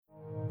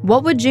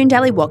What would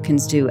Joondalup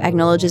Watkins do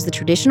acknowledges the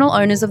traditional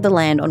owners of the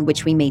land on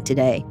which we meet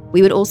today.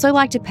 We would also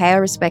like to pay our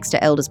respects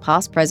to elders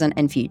past, present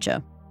and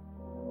future.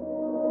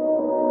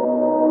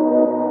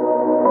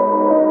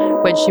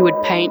 When she would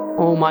paint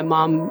all my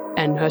mum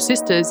and her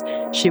sisters,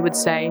 she would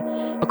say,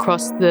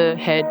 across the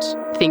head,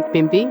 think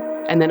Bimby,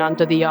 and then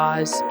under the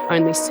eyes,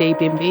 only see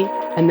Bimby,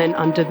 and then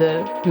under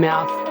the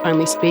mouth,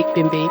 only speak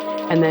Bimby,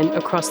 and then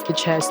across the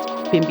chest,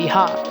 Bimby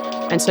heart.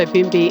 And so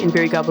Bimby in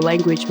Birigubba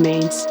language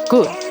means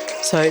good.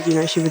 So,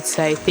 she would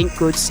say, think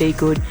good, see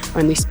good,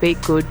 only speak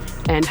good,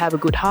 and have a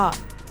good heart.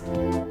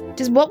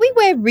 Does what we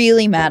wear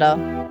really matter?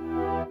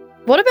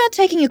 What about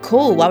taking a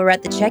call while we're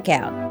at the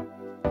checkout?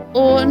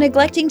 Or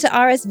neglecting to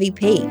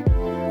RSVP?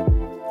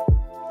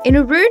 In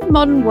a rude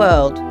modern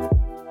world,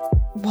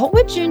 what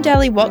would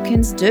Joondalup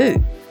Watkins do?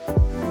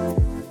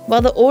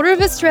 While the Order of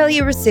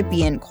Australia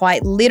recipient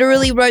quite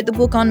literally wrote the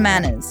book on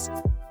manners,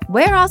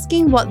 we're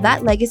asking what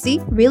that legacy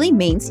really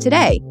means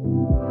today.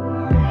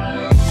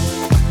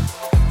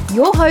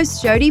 Your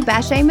host, Jodie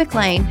Bache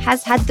McLean,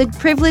 has had the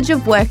privilege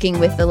of working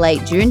with the late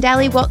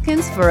Joondalup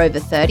Watkins for over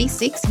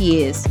 36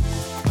 years.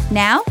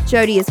 Now,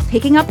 Jodie is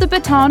picking up the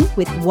baton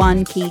with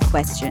one key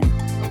question.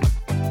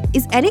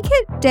 Is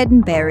etiquette dead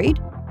and buried,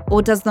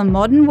 or does the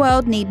modern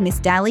world need Miss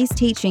Daly's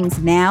teachings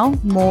now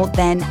more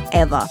than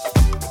ever?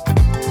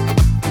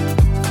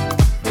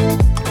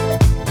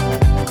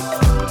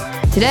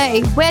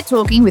 Today, we're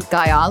talking with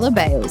Guyala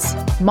Bayles,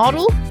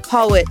 model,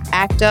 poet,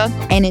 actor,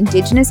 and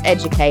Indigenous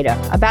educator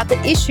about the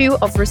issue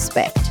of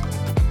respect.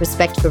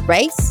 Respect for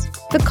race,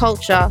 for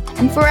culture,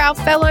 and for our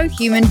fellow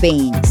human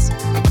beings.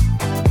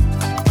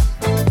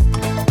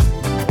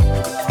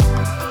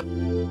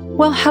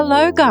 Well,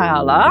 hello,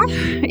 Guyala.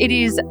 It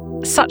is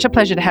such a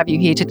pleasure to have you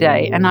here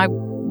today, and I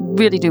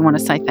really do want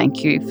to say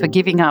thank you for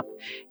giving up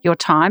your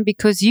time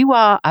because you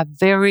are a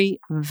very,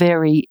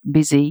 very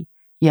busy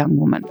young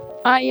woman.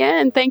 I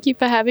am. Thank you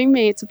for having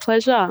me. It's a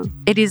pleasure.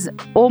 It is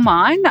all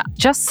mine.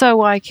 Just so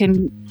I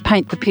can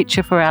paint the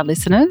picture for our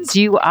listeners,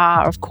 you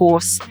are, of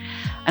course,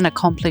 an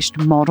accomplished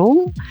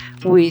model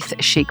with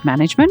Chic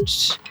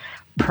Management.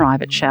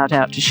 Private shout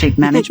out to Chic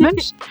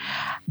Management.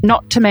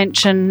 Not to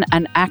mention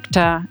an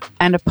actor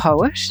and a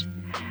poet.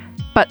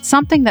 But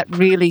something that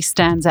really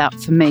stands out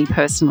for me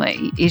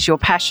personally is your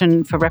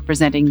passion for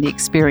representing the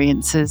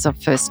experiences of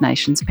First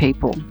Nations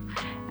people.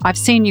 I've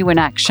seen you in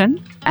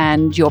action,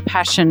 and your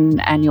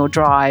passion and your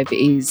drive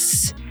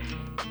is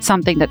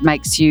something that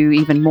makes you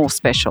even more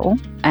special.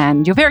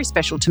 And you're very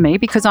special to me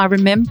because I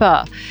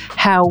remember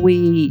how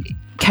we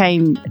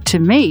came to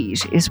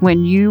meet is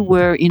when you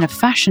were in a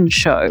fashion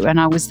show, and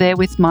I was there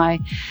with my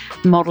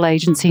model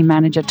agency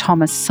manager,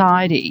 Thomas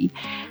Sidey,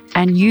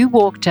 and you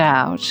walked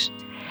out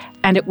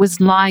and it was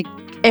like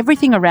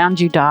everything around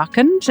you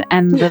darkened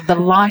and the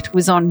light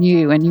was on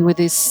you, and you were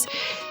this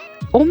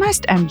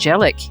almost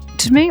angelic.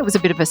 To me, it was a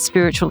bit of a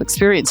spiritual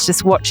experience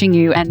just watching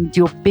you and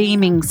your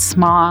beaming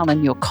smile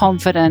and your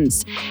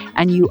confidence,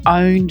 and you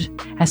owned,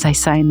 as they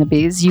say in the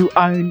biz, you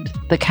owned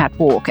the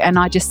catwalk. And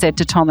I just said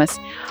to Thomas,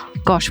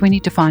 gosh, we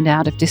need to find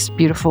out if this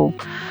beautiful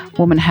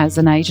woman has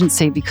an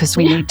agency because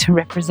we need to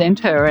represent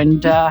her.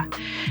 And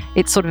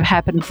it sort of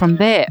happened from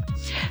there.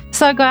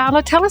 So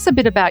Guyala, tell us a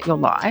bit about your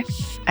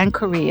life and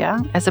career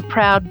as a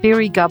proud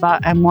Birigubba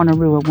and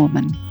Wanneroo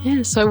woman.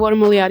 Yeah, so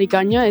Wadamuli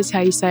Adiganya is how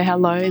you say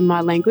hello in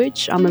my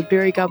language. I'm a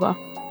Birigubba.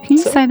 Can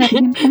you say that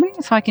again for me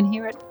so I can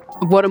hear it?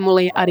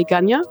 Wadamuli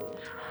Adiganya.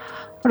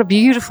 What a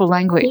beautiful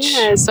language.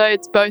 Yeah, so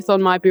it's both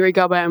on my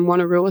Birigubba and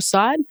Wanneroo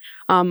side.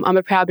 I'm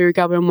a proud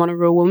Birigubba and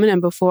Wanneroo woman,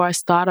 and before I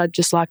start, I'd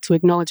just like to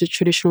acknowledge the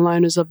traditional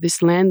owners of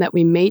this land that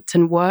we meet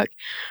and work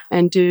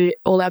and do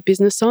all our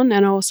business on.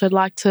 And I also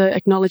like to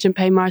acknowledge and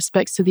pay my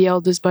respects to the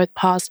elders, both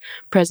past,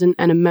 present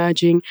and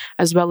emerging,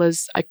 as well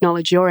as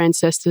acknowledge your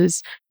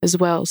ancestors as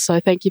well. So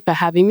thank you for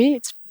having me.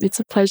 It's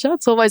a pleasure.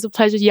 It's always a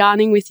pleasure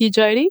yarning with you,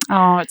 Jodie.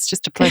 Oh, it's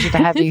just a pleasure to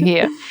have you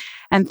here.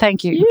 And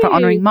thank you for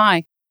honouring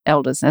my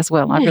elders as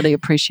well. I really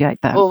appreciate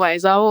that.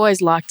 Always. I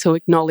always like to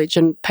acknowledge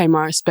and pay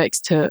my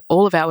respects to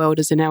all of our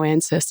elders and our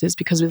ancestors,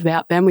 because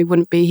without them we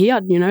wouldn't be here,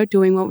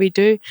 doing what we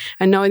do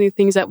and knowing the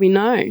things that we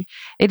know.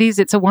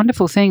 It's a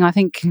wonderful thing. I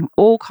think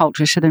all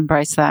cultures should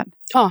embrace that.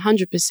 Oh,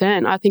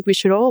 100%. I think we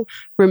should all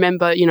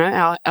remember,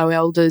 our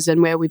elders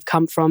and where we've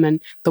come from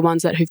and the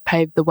ones that who've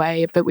paved the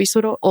way. But we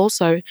sort of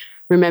also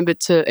remember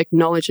to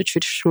acknowledge the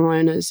traditional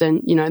owners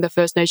and, the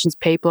First Nations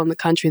people in the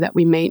country that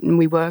we meet and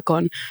we work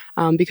on,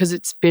 because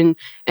it's been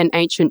an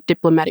ancient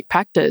diplomatic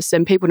practice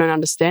and people don't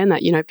understand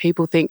that.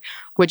 People think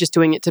we're just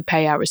doing it to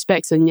pay our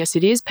respects. And yes,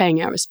 it is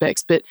paying our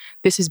respects, but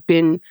this has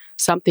been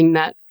something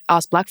that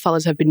us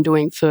blackfellas have been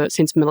doing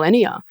since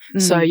millennia.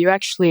 Mm. So you're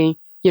actually,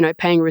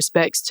 paying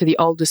respects to the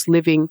oldest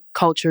living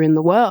culture in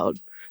the world.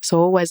 So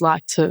I always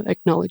like to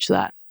acknowledge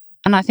that.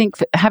 And I think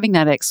having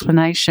that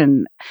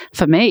explanation,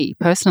 for me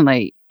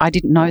personally, I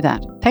didn't know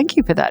that. Thank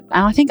you for that.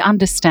 And I think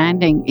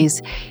understanding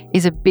is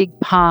a big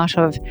part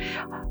of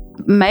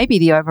maybe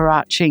the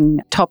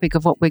overarching topic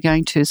of what we're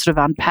going to sort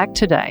of unpack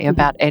today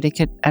about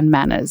etiquette and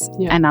manners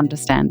and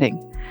understanding.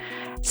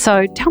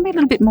 So tell me a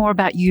little bit more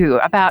about you,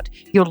 about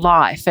your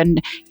life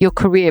and your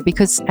career,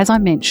 because as I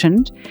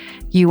mentioned,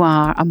 you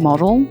are a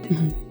model,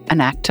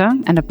 an actor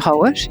and a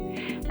poet,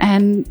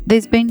 and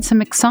there's been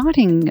some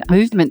exciting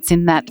movements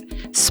in that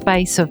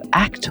space of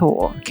actor.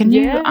 Can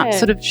you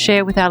sort of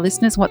share with our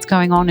listeners what's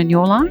going on in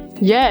your life?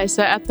 Yeah,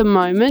 so at the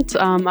moment,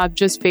 I've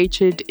just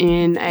featured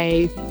in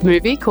a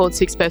movie called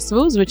Six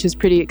Festivals, which is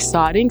pretty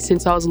exciting.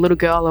 Since I was a little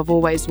girl, I've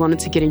always wanted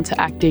to get into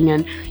acting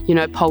and,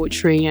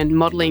 poetry and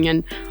modelling,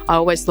 and I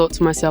always thought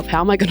to myself,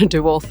 how am I going to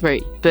do all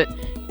three? But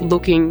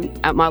looking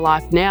at my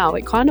life now,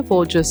 it kind of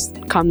all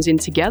just comes in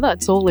together.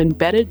 It's all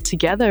embedded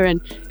together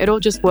and it all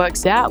just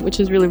works out,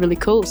 which is really, really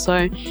cool.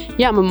 So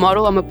yeah, I'm a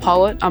model, I'm a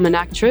poet, I'm an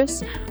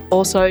actress.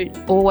 Also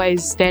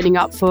always standing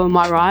up for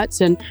my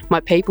rights and my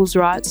people's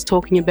rights,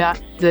 talking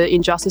about the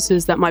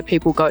injustices that my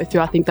people go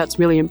through. I think that's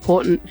really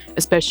important,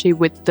 especially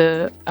with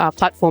the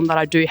platform that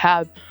I do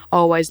have. I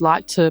always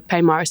like to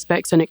pay my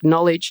respects and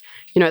acknowledge,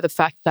 the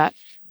fact that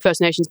First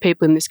Nations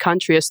people in this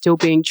country are still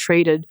being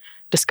treated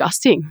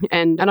disgusting,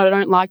 and I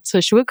don't like to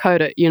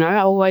sugarcoat it. I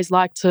always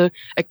like to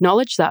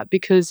acknowledge that,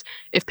 because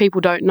if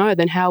people don't know,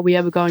 then how are we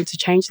ever going to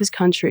change this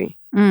country?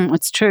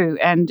 It's true.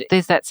 And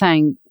there's that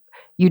saying,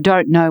 you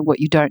don't know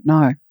what you don't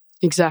know.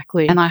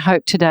 Exactly. And I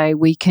hope today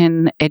we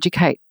can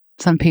educate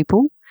some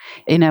people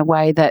in a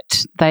way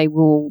that they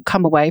will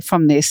come away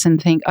from this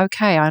and think,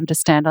 okay, I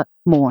understand it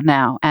more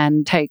now,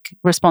 and take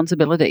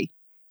responsibility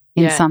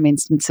in some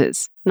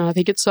instances. No, I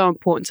think it's so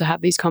important to have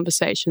these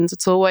conversations.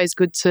 It's always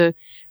good to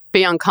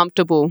be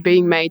uncomfortable,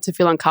 being made to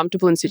feel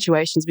uncomfortable in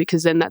situations,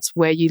 because then that's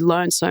where you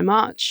learn so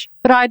much.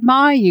 But I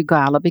admire you,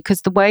 Guyala,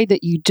 because the way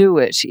that you do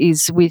it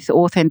is with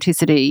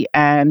authenticity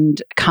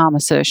and calm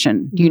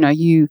assertion.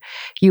 You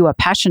are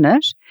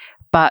passionate,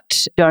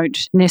 but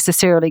don't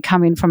necessarily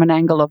come in from an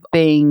angle of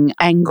being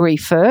angry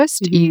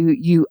first.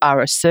 You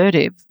are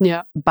assertive,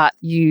 but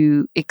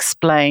you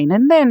explain,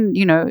 and then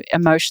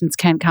emotions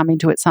can come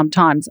into it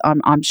sometimes.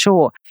 I'm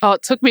sure. Oh,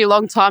 it took me a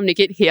long time to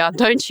get here.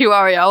 Don't you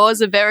worry. I was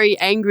a very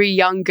angry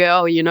young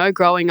girl.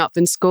 Growing up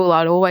in school,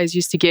 I'd always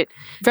used to get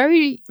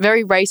very,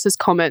 very racist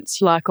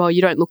comments like, "Oh,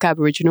 you don't look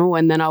Aboriginal,"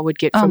 and then I would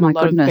get from a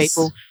lot of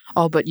people,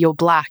 "Oh, but you're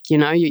black.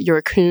 You're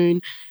a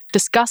coon."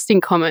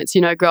 Disgusting comments,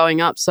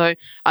 growing up. So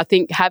I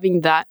think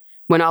having that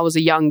when I was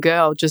a young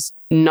girl, just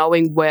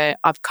knowing where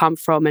I've come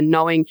from and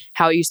knowing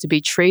how I used to be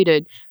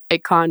treated,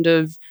 it kind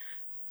of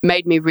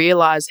made me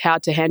realize how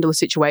to handle a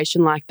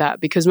situation like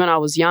that. Because when I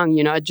was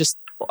young,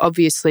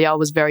 obviously I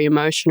was very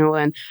emotional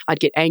and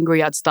I'd get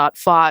angry, I'd start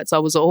fights, I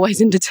was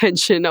always in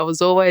detention, I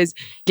was always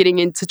getting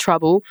into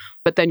trouble.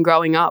 But then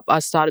growing up, I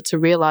started to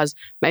realize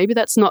maybe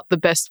that's not the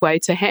best way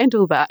to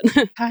handle that.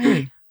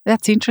 Hey,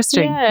 that's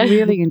interesting. Yeah.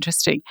 Really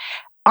interesting.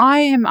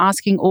 I am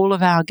asking all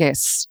of our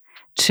guests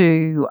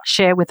to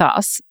share with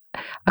us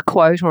a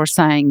quote or a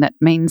saying that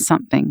means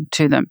something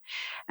to them.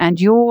 And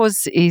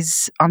yours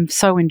is, I'm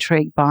so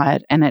intrigued by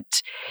it. And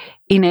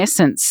in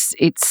essence,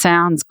 it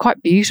sounds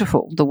quite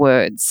beautiful, the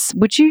words.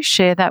 Would you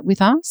share that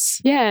with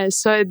us? Yeah,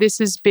 so this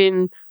has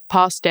been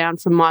passed down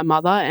from my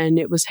mother, and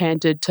it was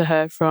handed to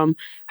her from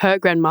her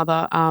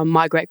grandmother,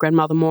 my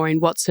great-grandmother Maureen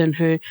Watson,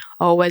 who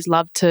I always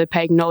loved to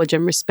pay acknowledge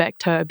and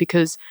respect her,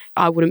 because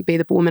I wouldn't be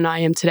the woman I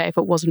am today if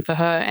it wasn't for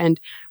her. And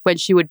when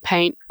she would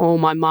paint all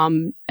my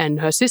mum and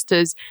her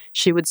sisters,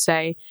 she would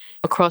say,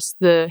 across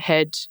the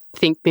head,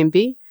 think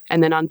Bimby,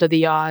 and then under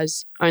the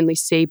eyes, only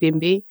see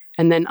Bimby,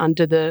 and then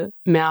under the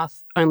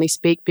mouth, only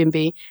speak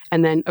Bimby,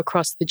 and then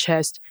across the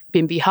chest,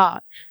 Bimby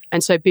heart.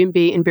 And so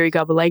Bimby in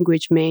Birigaba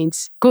language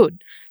means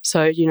good.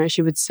 So,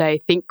 she would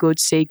say, think good,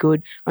 see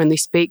good, only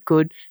speak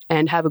good,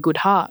 and have a good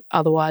heart.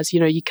 Otherwise,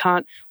 you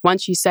can't,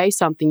 once you say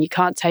something, you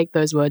can't take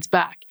those words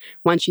back.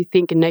 Once you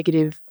think a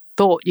negative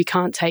thought, you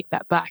can't take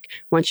that back.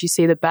 Once you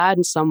see the bad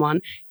in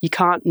someone, you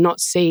can't not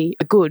see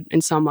a good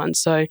in someone.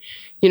 So,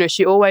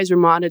 she always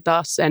reminded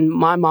us, and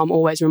my mum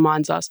always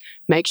reminds us,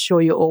 make sure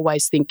you're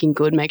always thinking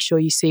good, make sure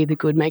you see the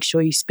good, make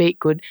sure you speak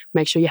good,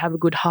 make sure you have a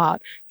good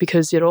heart,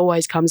 because it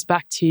always comes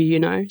back to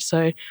you, So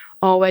I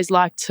always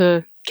like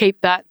to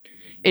keep that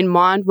in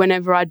mind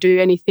whenever I do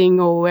anything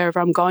or wherever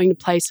I'm going to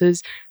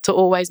places, to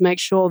always make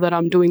sure that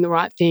I'm doing the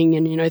right thing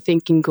and,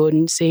 thinking good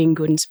and seeing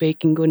good and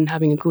speaking good and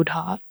having a good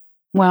heart.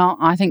 Well,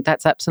 I think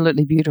that's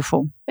absolutely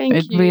beautiful. Thank you.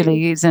 It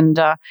really is. And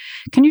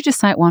can you just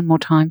say it one more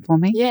time for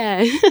me?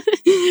 Yeah.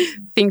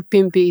 Think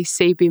Bimby,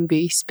 see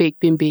Bimby, speak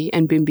Bimby,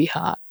 and Bimby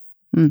heart.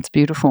 It's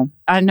beautiful.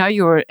 I know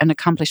you're an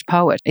accomplished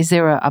poet. Is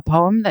there a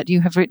poem that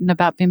you have written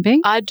about Bimby?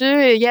 I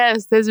do,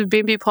 yes. There's a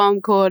Bimby poem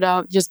called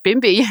just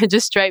Bimby,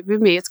 just straight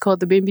Bimby. It's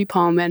called the Bimby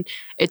poem, and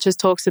it just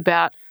talks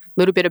about a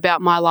little bit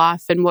about my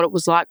life and what it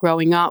was like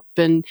growing up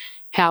and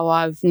how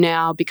I've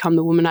now become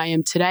the woman I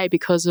am today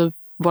because of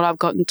what I've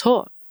gotten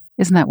taught.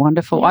 Isn't that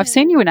wonderful? Yeah. I've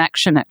seen you in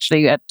action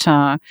actually at,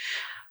 I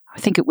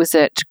think it was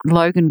at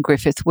Logan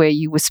Griffith, where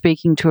you were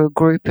speaking to a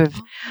group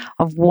of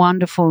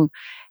wonderful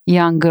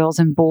young girls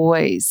and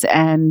boys.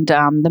 And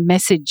the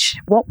message,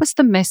 what was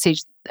the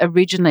message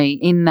originally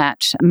in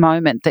that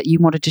moment that you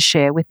wanted to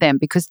share with them?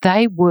 Because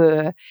they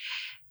were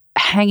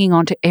hanging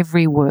on to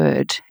every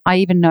word. I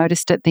even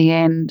noticed at the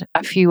end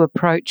a few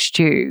approached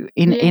you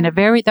in a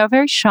very, they were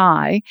very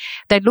shy.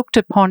 They looked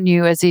upon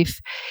you as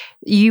if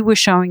you were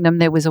showing them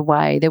there was a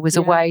way. There was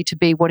a way to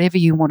be whatever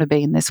you want to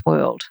be in this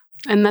world.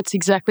 And that's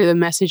exactly the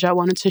message I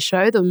wanted to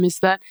show them, is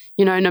that,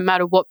 you know, no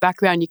matter what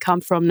background you come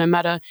from, no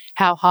matter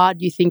how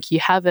hard you think you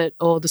have it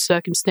or the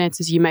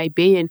circumstances you may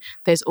be in,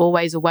 there's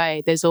always a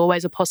way. There's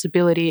always a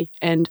possibility.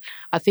 And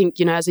I think,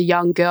 you know, as a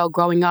young girl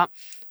growing up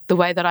the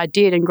way that I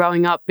did, and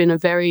growing up in a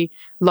very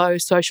low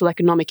social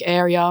economic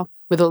area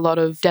with a lot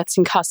of deaths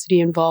in custody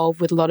involved,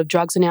 with a lot of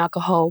drugs and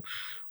alcohol,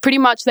 pretty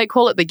much they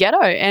call it the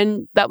ghetto.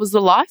 And that was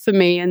the life for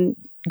me. And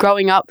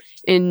growing up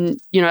in,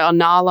 you know,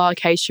 Onala,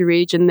 Acacia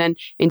Ridge, and then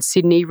in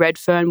Sydney,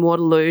 Redfern,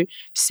 Waterloo,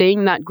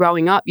 seeing that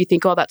growing up, you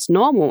think, oh, that's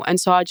normal. And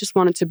so I just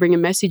wanted to bring a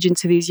message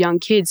into these young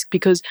kids,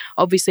 because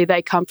obviously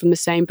they come from the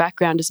same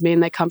background as me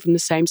and they come from the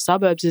same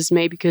suburbs as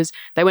me because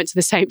they went to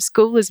the same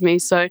school as me.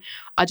 So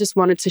I just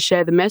wanted to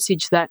share the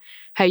message that,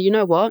 hey, you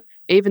know what?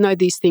 Even though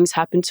these things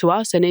happen to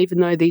us, and even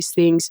though these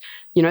things,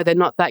 you know, they're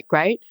not that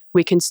great,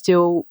 we can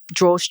still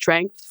draw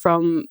strength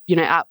from, you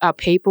know, our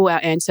people, our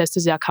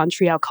ancestors, our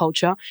country, our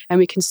culture, and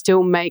we can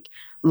still make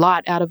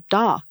light out of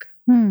dark.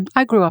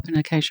 I grew up in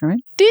Acacia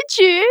Ridge. Did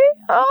you?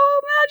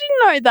 Oh, I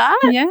didn't know that.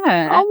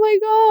 Yeah. Oh, my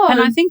God.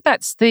 And I think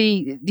that's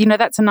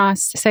that's a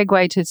nice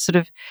segue to sort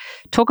of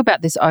talk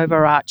about this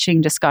overarching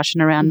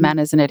discussion around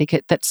manners and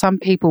etiquette, that some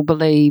people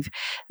believe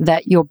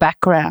that your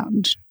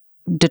background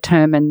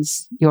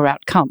determines your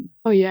outcome.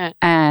 Oh, yeah.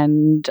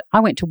 And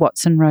I went to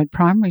Watson Road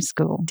Primary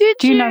School. Did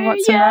you? Do you know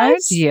Watson Road?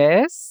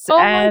 Yes. Oh,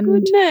 and my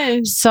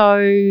goodness.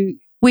 So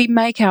we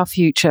make our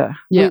future.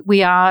 Yeah.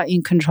 We are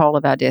in control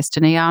of our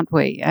destiny, aren't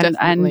we? And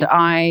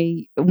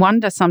I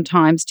wonder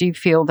sometimes, do you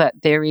feel that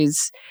there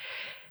is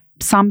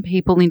some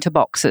people into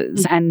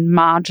boxes and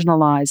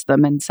marginalise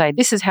them and say,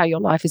 this is how your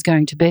life is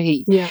going to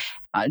be? Yeah.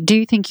 Do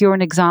you think you're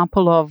an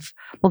example of,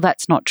 well,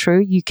 that's not true?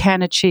 You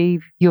can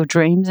achieve your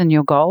dreams and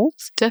your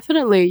goals?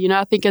 Definitely. You know,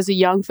 I think as a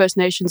young First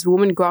Nations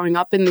woman growing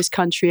up in this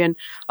country, and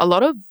a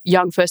lot of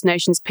young First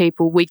Nations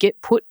people, we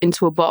get put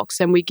into a box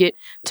and we get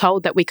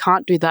told that we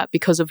can't do that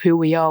because of who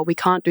we are. We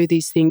can't do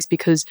these things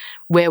because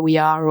where we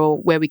are or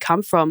where we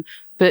come from.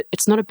 But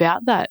it's not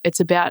about that. It's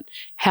about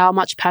how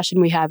much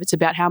passion we have. It's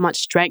about how much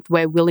strength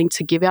we're willing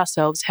to give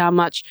ourselves, how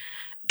much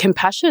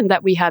compassion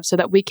that we have, so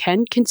that we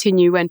can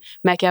continue and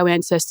make our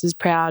ancestors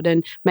proud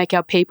and make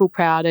our people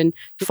proud and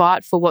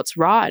fight for what's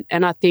right.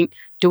 And I think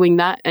doing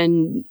that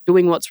and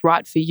doing what's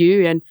right for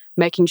you and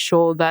making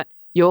sure that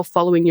you're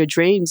following your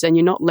dreams and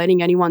you're not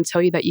letting anyone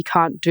tell you that you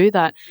can't do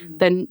that,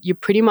 then you're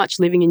pretty much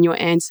living in your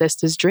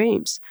ancestors'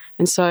 dreams.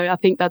 And so I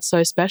think that's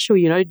so special,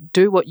 you know,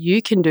 do what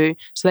you can do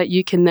so that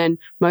you can then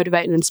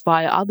motivate and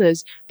inspire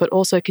others, but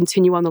also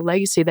continue on the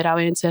legacy that our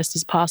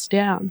ancestors passed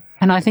down.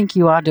 And I think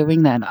you are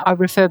doing that. I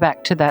refer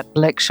back to that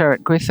lecture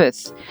at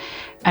Griffith,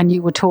 and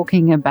you were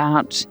talking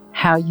about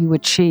how you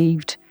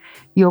achieved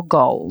your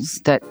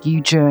goals, that you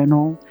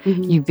journal,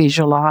 you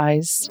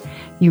visualise,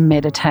 you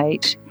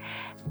meditate.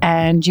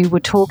 And you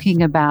were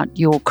talking about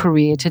your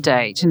career to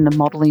date in the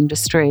model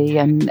industry,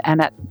 and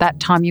at that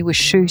time you were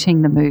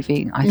shooting the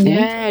movie, I think.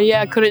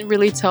 Yeah, I couldn't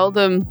really tell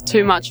them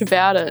too much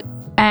about it.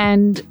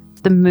 And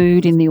the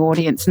mood in the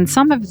audience, and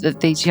some of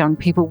these young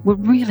people were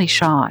really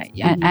shy.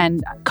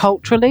 And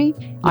culturally,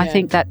 I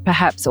think that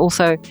perhaps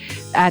also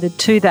added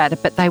to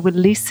that, but they were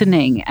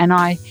listening. And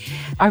I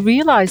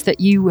realised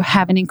that you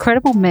have an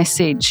incredible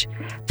message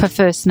for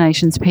First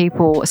Nations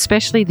people,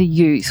 especially the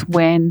youth,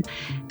 when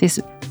this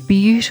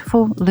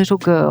beautiful little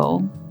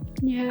girl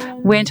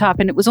went up,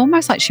 and it was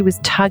almost like she was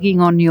tugging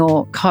on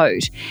your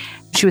coat.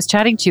 She was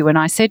chatting to you, and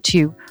I said to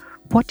you,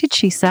 what did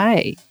she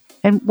say?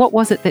 And what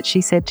was it that she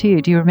said to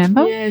you? Do you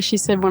remember? Yeah, she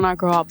said, when I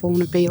grow up, I want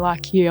to be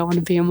like you. I want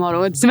to be a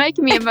model. It's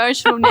making me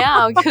emotional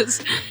now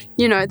because,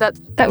 you know, that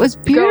was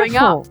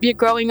beautiful.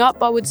 Growing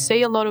up, I would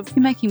see a lot of...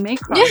 You're making me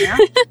cry now.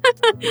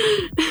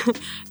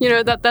 You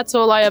know, that's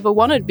all I ever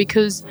wanted,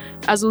 because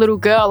as a little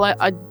girl,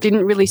 I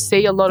didn't really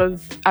see a lot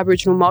of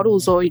Aboriginal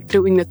models or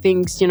doing the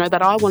things, you know,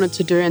 that I wanted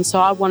to do. And so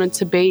I wanted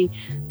to be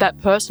that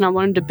person. I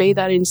wanted to be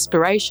that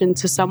inspiration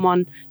to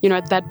someone, you know,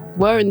 that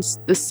were in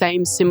the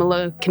same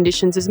similar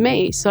conditions as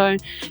me. So,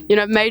 you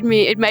know, it made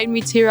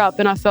me tear up,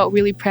 and I felt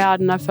really proud,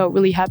 and I felt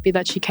really happy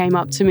that she came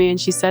up to me and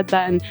she said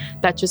that, and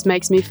that just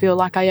makes me feel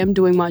like I am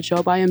doing my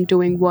job. I am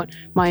doing what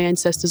my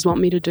ancestors want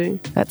me to do.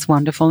 That's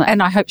wonderful.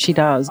 And I hope she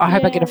does. I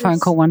hope I get a phone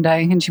call one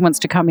day and she wants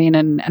to come in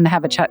and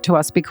have a chat to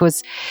us,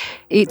 because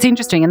it's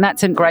interesting, and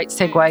that's a great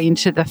segue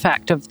into the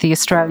fact of the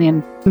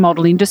Australian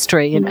model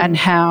industry and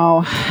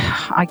how,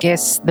 I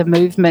guess, the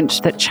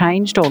movement that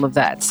changed all of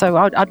that. So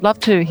I'd love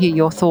to hear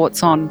your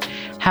thoughts on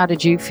how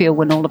did you feel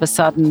when all of a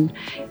sudden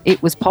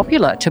it was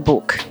popular to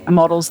book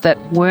models that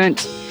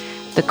weren't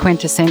the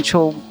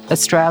quintessential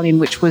Australian,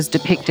 which was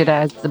depicted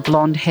as the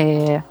blonde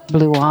hair,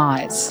 blue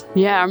eyes.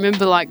 Yeah, I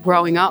remember like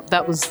growing up,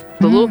 that was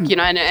the look, you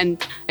know,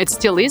 and it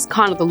still is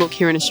kind of the look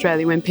here in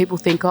Australia. When people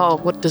think, oh,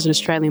 what does an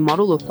Australian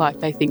model look like?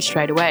 They think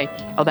straight away,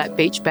 oh, that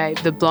beach babe,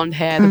 the blonde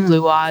hair, the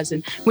blue eyes,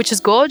 and which is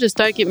gorgeous,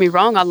 don't get me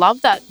wrong. I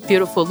love that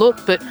beautiful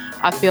look, but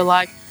I feel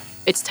like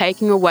it's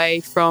taking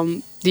away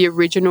from the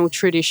original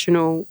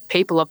traditional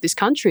people of this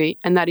country,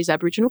 and that is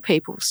Aboriginal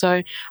people.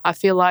 So I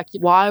feel like,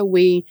 why are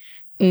we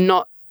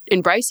not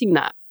embracing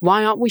that?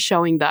 Why aren't we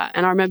showing that?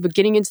 And I remember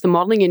getting into the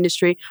modelling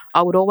industry,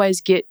 I would always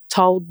get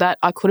told that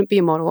I couldn't be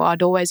a model.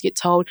 I'd always get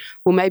told,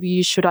 well, maybe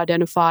you should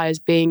identify as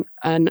being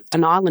an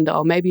islander,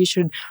 or maybe you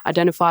should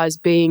identify as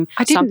being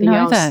something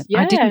else.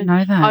 I didn't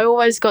know that. I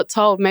always got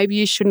told maybe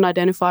you shouldn't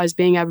identify as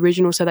being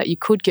Aboriginal so that you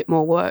could get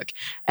more work.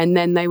 And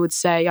then they would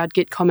say, I'd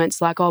get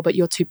comments like, oh, but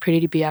you're too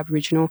pretty to be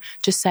Aboriginal.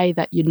 Just say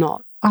that you're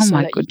not. Oh, so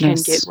my that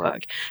goodness. you can get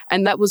work.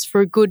 And that was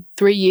for a good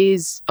 3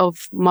 years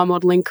of my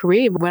modelling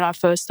career. When I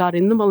first started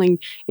in the modelling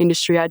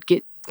industry, I'd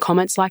get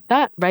comments like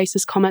that,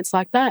 racist comments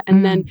like that.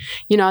 And then,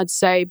 you know, I'd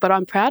say, but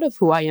I'm proud of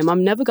who I am.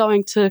 I'm never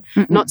going to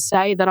not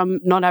say that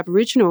I'm not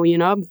Aboriginal. You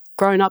know, I'm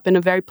grown up in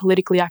a very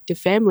politically active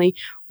family.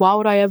 Why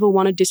would I ever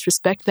want to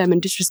disrespect them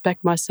and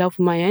disrespect myself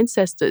and my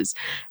ancestors?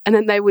 And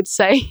then they would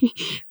say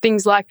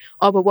things like,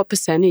 oh, but what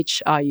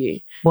percentage are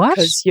you? What?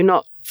 Because you're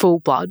not full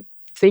blood.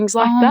 Things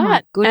like that.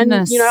 My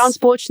goodness. And, you know,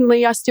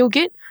 unfortunately, I still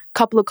get a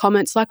couple of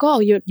comments like,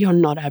 oh, you're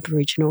not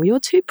Aboriginal. You're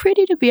too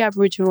pretty to be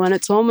Aboriginal. And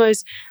it's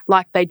almost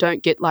like they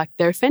don't get, like,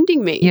 they're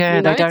offending me. Yeah,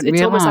 you know? they don't realise.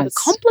 It's almost like a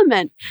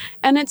compliment.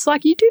 And it's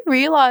like, you do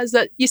realise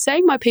that you're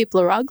saying my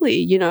people are ugly,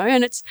 you know,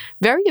 and it's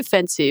very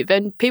offensive.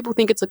 And people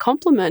think it's a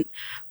compliment.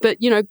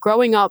 But, you know,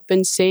 growing up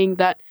and seeing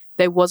that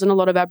there wasn't a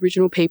lot of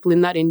Aboriginal people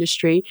in that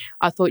industry,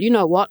 I thought, you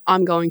know what,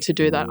 I'm going to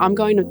do that. I'm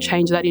going to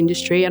change that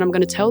industry, and I'm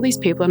going to tell these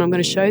people and I'm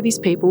going to show these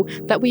people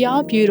that we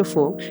are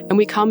beautiful, and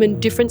we come in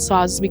different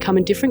sizes, we come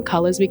in different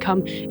colours, we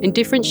come in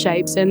different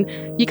shapes, and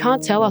you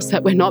can't tell us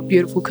that we're not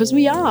beautiful, because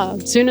we are.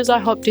 As soon as I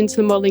hopped into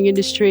the modelling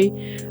industry,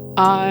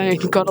 I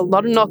got a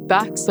lot of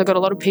knockbacks. I got a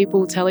lot of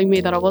people telling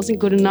me that I wasn't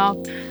good enough.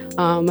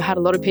 I had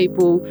a lot of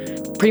people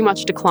pretty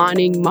much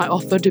declining my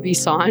offer to be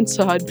signed.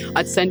 So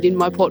I'd send in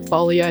my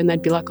portfolio and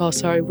they'd be like, oh,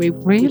 sorry, we'd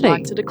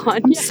like to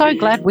decline. I'm so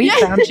glad we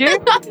found you.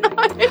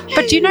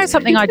 But do you know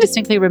something I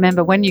distinctly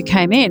remember when you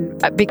came in,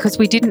 because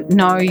we didn't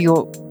know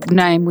your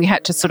name, we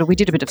had to we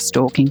did a bit of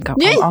stalking.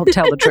 I'll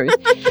tell the truth.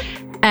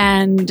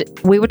 And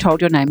we were told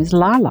your name is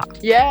Lala.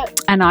 Yeah.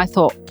 And I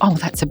thought, oh,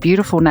 that's a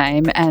beautiful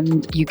name.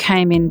 And you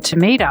came in to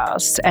meet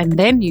us, and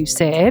then you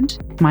said,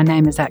 my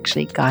name is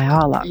actually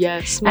Guyala.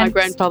 Yes, my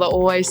grandfather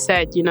always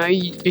said, you know,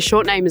 your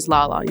short name is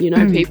Lala. You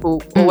know,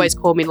 people always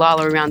call me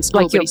Lala around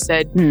school, but he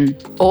said,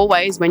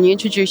 always, when you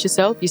introduce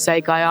yourself, you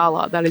say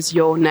Guyala. That is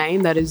your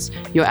name. That is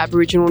your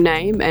Aboriginal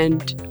name,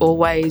 and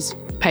always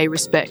pay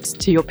respect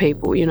to your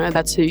people. You know,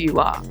 that's who you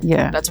are.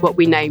 Yeah. That's what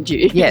we named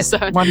you. Yes. So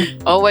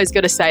always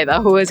got to say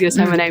that. Always got to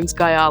say my name's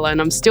Guyala. And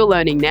I'm still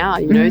learning now,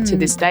 you know, to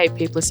this day.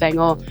 People are saying,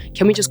 oh,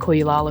 can we just call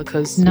you Lala?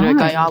 Because, you know,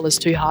 Guyala's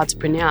too hard to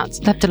pronounce.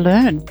 You have to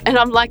learn. And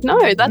I'm like,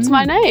 no, that's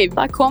my name.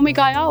 Like, call me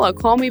Guyala.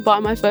 Call me by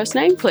my first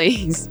name,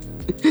 please.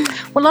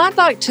 Well, I'd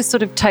like to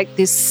sort of take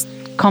this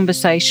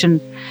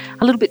conversation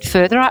a little bit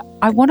further.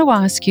 I want to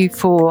ask you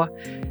for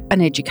an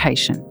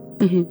education.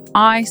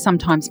 I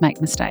sometimes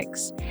make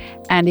mistakes.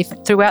 And if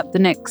throughout the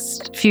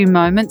next few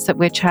moments that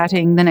we're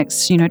chatting, the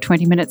next,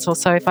 20 minutes or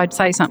so, if I'd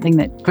say something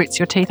that grits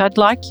your teeth, I'd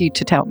like you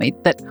to tell me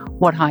that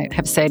what I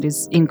have said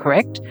is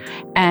incorrect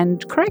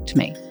and correct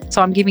me.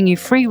 So I'm giving you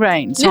free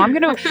rein. So I'm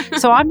going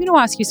to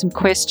ask you some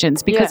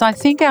questions, because I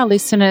think our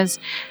listeners,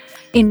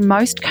 in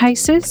most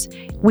cases,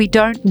 we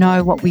don't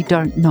know what we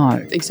don't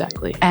know.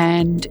 Exactly.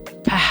 And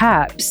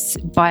perhaps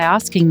by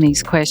asking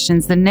these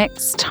questions, the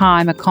next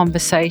time a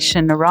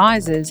conversation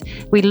arises,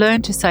 we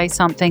learn to say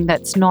something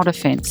that's not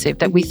offensive,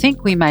 that we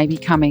think we may be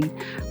coming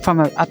from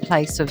a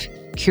place of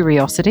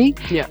curiosity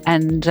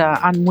and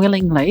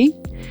unwillingly.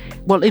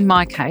 Well, in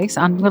my case,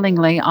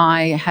 unwillingly,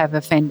 I have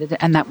offended,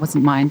 and that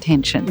wasn't my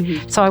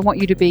intention. So I want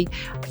you to be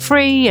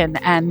free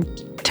and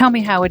tell me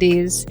how it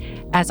is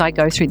as I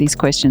go through these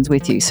questions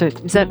with you. So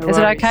is it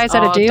okay? Is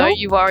that a deal? Don't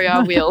you worry,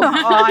 I will.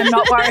 I'm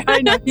not worried.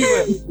 I know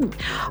you will.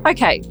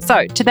 Okay,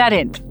 so to that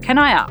end, can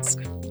I ask,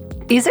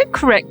 is it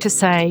correct to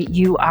say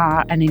you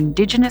are an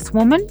Indigenous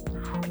woman,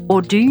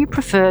 or do you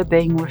prefer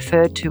being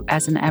referred to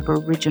as an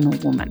Aboriginal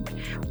woman?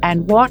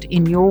 And what,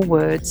 in your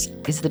words,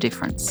 is the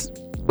difference?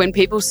 When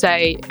people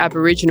say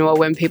Aboriginal or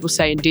when people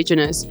say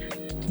Indigenous,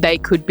 they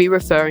could be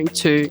referring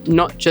to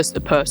not just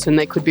a person,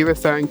 they could be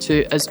referring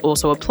to as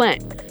also a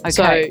plant.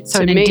 Okay,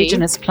 so an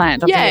Indigenous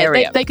plant of the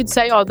area. They could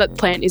say, oh, that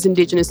plant is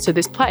Indigenous to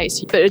this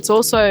place. But it's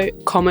also a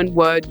common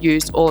word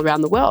used all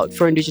around the world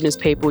for Indigenous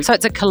people. So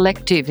it's a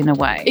collective in a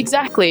way.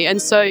 Exactly.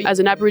 And so as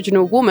an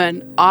Aboriginal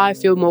woman, I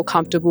feel more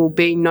comfortable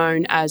being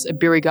known as a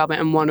Birigubba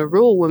and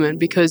Wanneroo woman,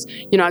 because,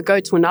 I go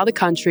to another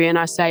country and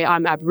I say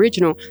I'm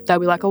Aboriginal, they'll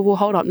be like, oh, well,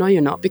 hold up, no,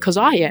 you're not, because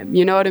I am.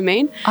 You know what I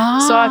mean?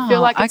 So I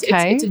feel like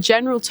it's a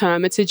general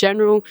term. It's a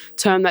general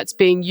term that's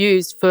being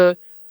used for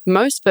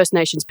most First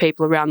Nations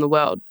people around the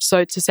world.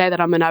 So to say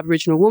that I'm an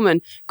Aboriginal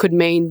woman could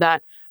mean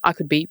that I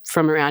could be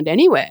from around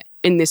anywhere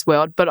in this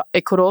world, but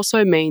it could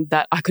also mean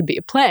that I could be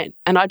a plant,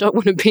 and I don't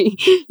want to be,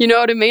 you know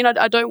what I mean?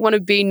 I don't want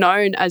to be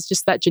known as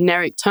just that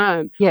generic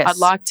term. Yes. I'd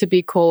like to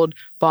be called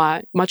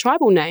by my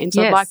tribal names.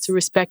 Yes. I'd like to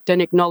respect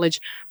and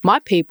acknowledge my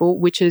people,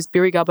 which is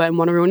Birigubba and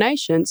Wanneroo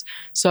nations.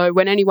 So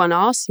when anyone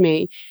asks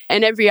me,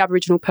 and every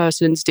Aboriginal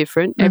person's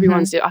different,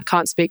 everyone's, I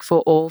can't speak for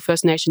all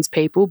First Nations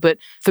people, but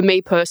for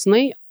me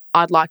personally,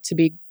 I'd like to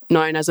be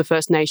known as a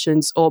First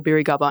Nations or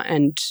Birigubba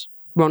and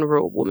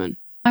Wanneroo woman.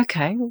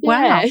 Okay.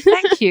 Wow. Yeah.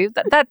 Thank you.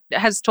 That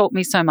has taught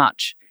me so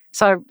much.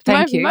 So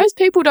thank you. Most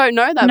people don't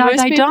know that. No, most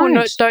they people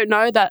don't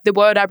know that the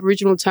word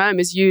Aboriginal term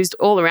is used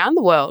all around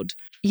the world.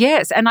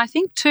 Yes. And I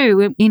think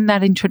too, in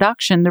that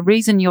introduction, the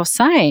reason you're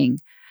saying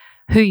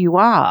who you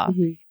are,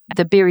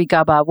 the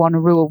Birigubba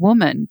Wanneroo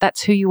woman,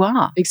 that's who you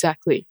are.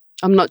 Exactly.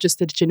 I'm not just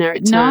a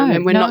generic term,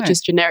 and we're not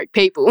just generic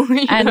people.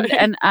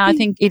 And I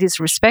think it is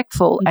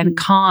respectful and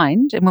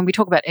kind. And when we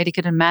talk about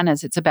etiquette and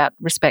manners, it's about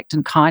respect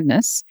and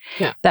kindness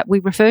that we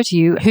refer to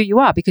you who you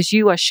are, because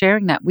you are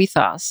sharing that with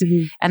us,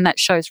 and that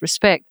shows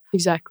respect.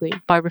 Exactly.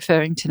 By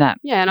referring to that.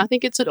 Yeah, and I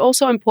think it's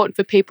also important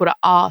for people to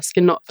ask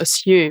and not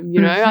assume,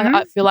 you know.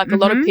 I feel like a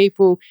lot of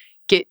people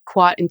get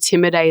quite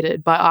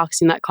intimidated by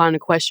asking that kind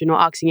of question, or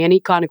asking any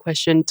kind of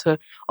question to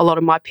a lot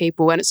of my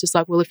people. And it's just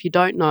like, well, if you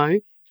don't know,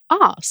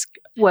 ask.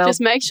 Well,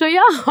 just make sure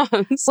you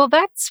ask. Well,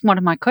 that's one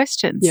of my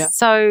questions. Yeah.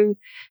 So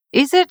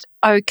is it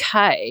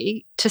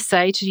okay to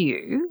say to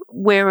you,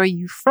 where are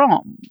you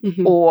from?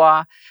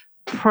 Or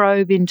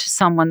probe into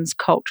someone's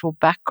cultural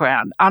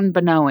background,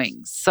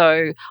 unbeknownst?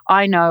 So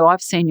I know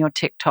I've seen your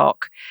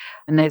TikTok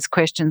and there's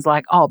questions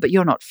like, oh, but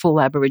you're not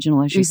full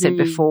Aboriginal, as you said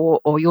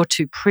before, or you're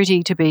too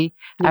pretty to be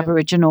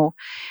Aboriginal.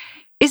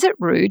 Is it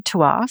rude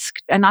to ask?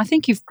 And I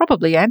think you've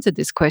probably answered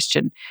this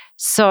question.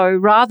 So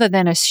rather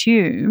than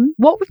assume,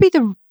 what would be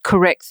the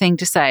correct thing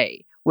to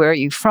say? Where are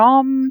you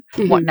from?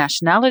 What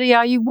nationality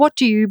are you? What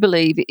do you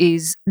believe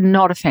is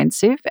not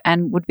offensive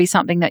and would be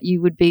something that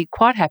you would be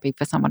quite happy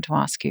for someone to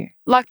ask you?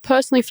 Like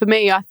personally for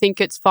me, I think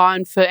it's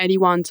fine for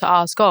anyone to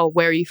ask, oh,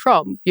 where are you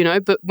from? You know,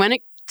 but when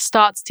it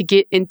starts to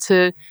get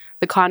into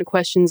the kind of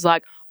questions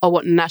like, oh,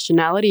 what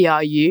nationality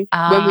are you?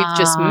 When we've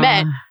just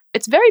met,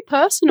 it's very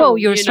personal. Well,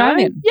 you're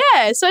Australian.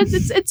 Yeah, so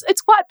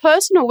it's quite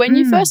personal when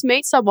you first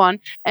meet someone,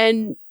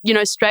 and you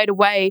know straight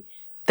away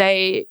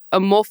they are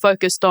more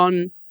focused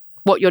on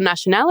what your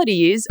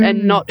nationality is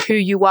and not who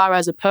you are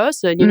as a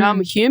person. You know,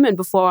 I'm a human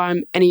before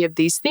I'm any of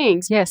these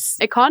things. Yes.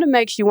 It kind of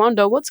makes you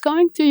wonder what's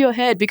going through your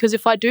head, because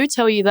if I do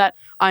tell you that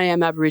I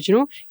am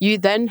Aboriginal, you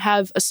then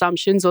have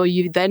assumptions or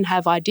you then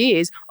have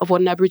ideas of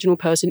what an Aboriginal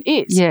person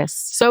is. Yes.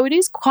 So it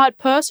is quite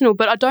personal,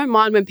 but I don't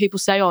mind when people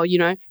say, oh, you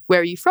know,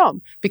 where are you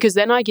from? Because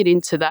then I get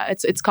into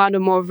that. It's kind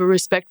of more of a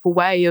respectful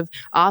way of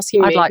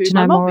asking me who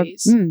my mob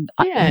is.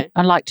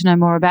 I'd like to know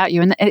more about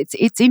you. And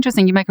it's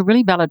interesting. You make a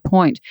really valid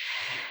point.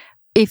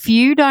 If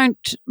you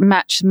don't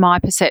match my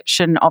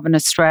perception of an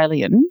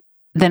Australian,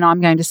 then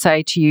I'm going to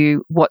say to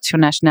you, what's your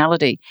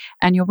nationality?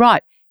 And you're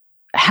right.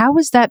 How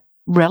is that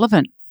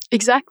relevant?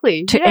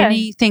 Exactly. To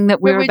anything that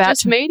we're about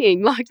just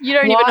meeting. Like, you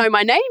don't even know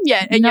my name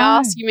yet, and you're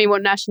asking me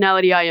what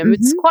nationality I am.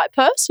 It's quite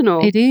personal.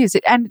 It is.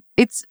 And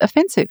it's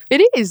offensive.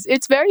 It is.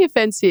 It's very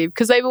offensive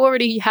because they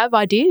already have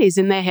ideas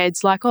in their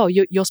heads like, oh,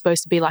 you're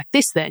supposed to be like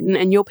this then,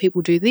 and your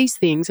people do these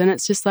things. And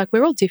it's just like,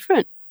 we're all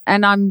different.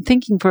 And I'm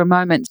thinking for a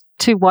moment,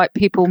 two white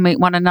people meet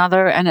one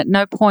another, and at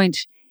no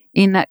point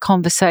in that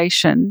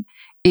conversation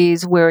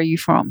is, where are you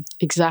from?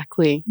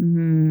 Exactly.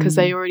 Because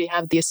they already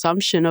have the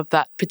assumption of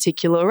that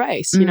particular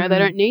race. You know, they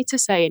don't need to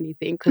say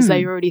anything because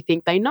they already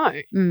think they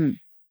know.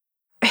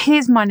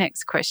 Here's my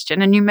next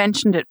question, and you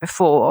mentioned it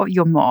before,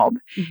 your mob.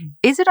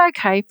 Is it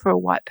okay for a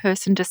white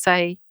person to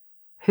say,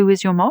 who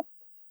is your mob?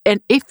 And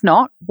if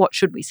not, what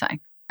should we say?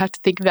 I have to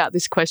think about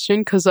this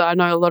question because I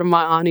know a lot of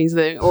my aunties,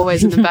 they're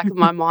always in the back of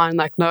my mind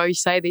like, no, you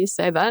say this,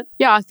 say that.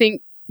 Yeah, I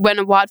think when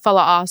a white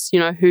fella asks, you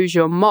know, who's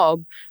your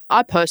mob,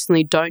 I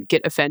personally don't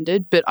get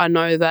offended, but I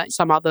know that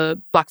some other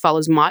black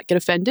fellas might get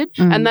offended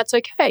and that's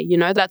okay, you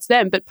know, that's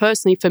them. But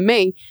personally for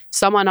me,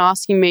 someone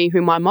asking me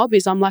who my mob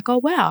is, I'm like, oh,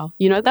 wow,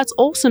 you know, that's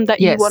awesome that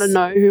you want to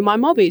know who my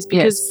mob is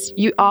because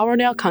you are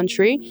in our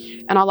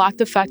country, and I like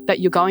the fact that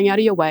you're going out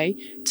of your way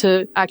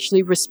to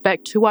actually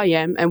respect who I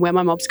am and where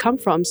my mobs come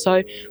from.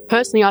 So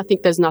personally, I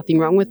think there's nothing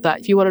wrong with that.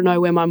 If you want to know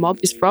where my mob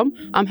is from,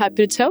 I'm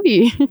happy to tell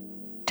you.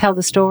 Tell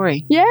the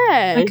story.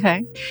 Yeah.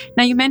 Okay.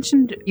 Now, you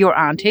mentioned your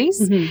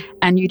aunties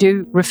and you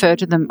do refer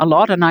to them a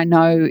lot, and I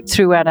know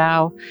throughout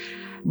our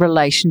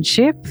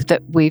relationship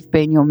that we've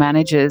been your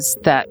managers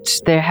that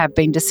there have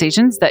been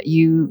decisions that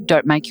you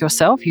don't make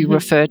yourself. You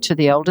refer to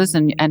the elders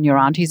and your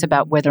aunties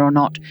about whether or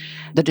not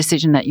the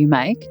decision that you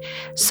make.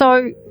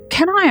 So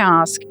can I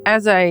ask,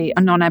 as a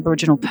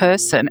non-Aboriginal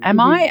person,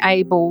 am I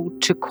able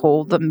to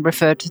call them,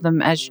 refer to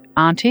them as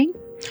auntie?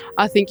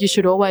 I think you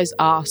should always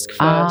ask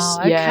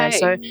first. Okay. Yeah.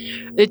 So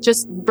it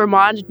just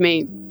reminded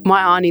me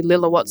My auntie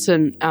Lilla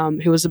Watson,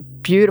 who was a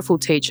beautiful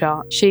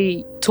teacher,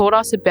 she taught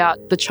us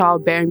about the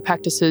childbearing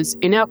practices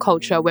in our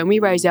culture. When we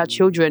raise our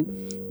children,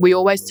 we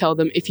always tell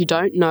them, if you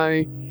don't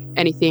know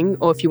anything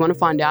or if you want to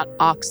find out,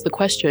 ask the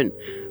question.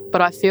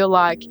 But I feel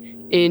like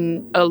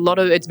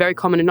it's very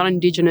common in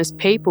non-Indigenous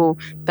people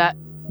that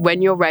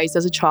when you're raised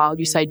as a child,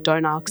 you say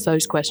don't ask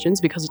those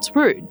questions because it's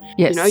rude.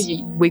 Yes.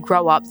 We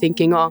grow up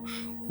thinking,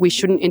 we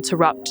shouldn't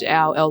interrupt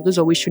our elders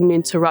or we shouldn't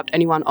interrupt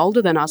anyone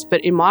older than us.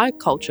 But in my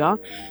culture,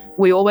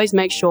 we always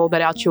make sure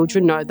that our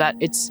children know that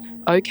it's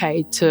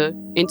okay to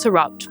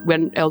interrupt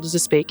when elders are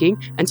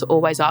speaking and to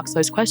always ask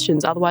those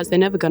questions. Otherwise, they're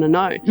never going to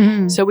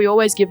know. So we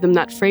always give them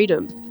that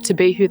freedom to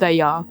be who they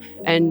are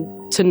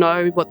and to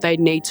know what they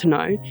need to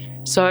know.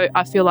 So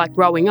I feel like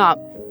growing up,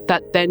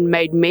 that then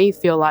made me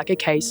feel like,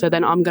 okay, so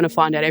then I'm going to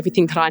find out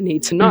everything that I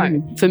need to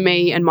know. For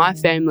me and my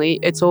family,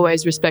 it's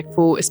always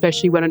respectful,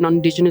 especially when a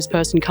non-Indigenous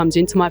person comes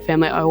into my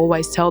family. I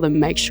always tell them,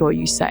 make sure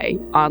you say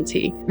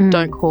auntie,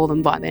 don't call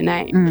them by their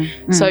name.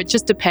 So it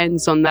just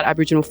depends on that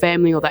Aboriginal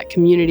family or that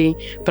community,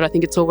 but I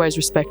think it's always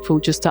respectful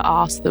just to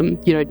ask them,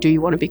 do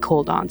you want to be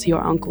called auntie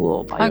or uncle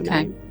or by your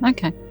name?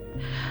 Okay.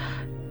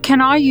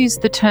 Can I use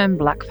the term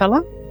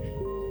blackfella?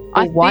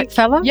 White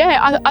fella?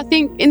 Yeah, I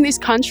think in this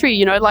country,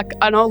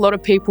 I know a lot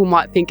of people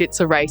might think it's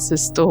a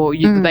racist or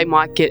they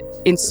might get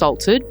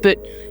insulted, but,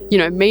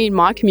 me and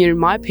my community,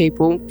 my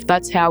people,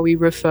 that's how we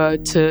refer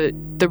to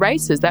the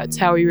races. That's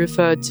how we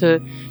refer to,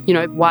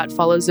 white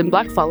fellas and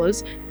black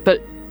fellas.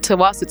 But to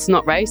us, it's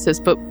not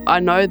racist. But I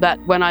know that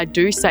when I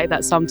do say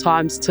that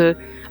sometimes to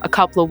a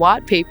couple of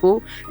white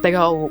people, they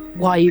go, oh,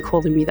 why are you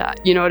calling me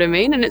that? You know what I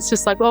mean? And it's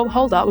just like, well,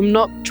 hold up. I'm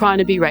not trying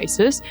to be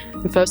racist.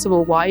 And first of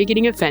all, why are you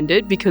getting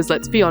offended? Because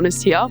let's be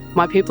honest here,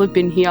 my people have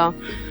been here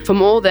for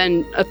more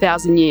than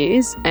 1,000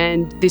 years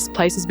and this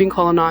place has been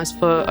colonised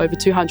for over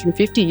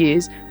 250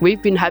 years.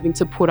 We've been having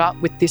to put up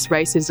with this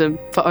racism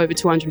for over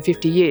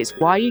 250 years.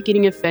 Why are you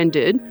getting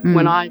offended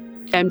when I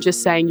am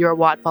just saying you're a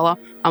white fella,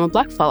 I'm a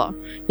black fella?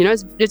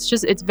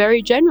 It's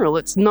very general.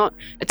 It's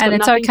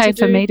okay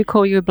for me to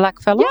call you a black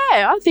fella?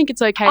 Yeah, I think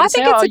it's okay to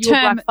say, it's a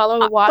term, a black fella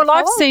or a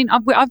white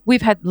fella.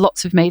 We've had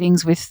lots of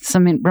meetings with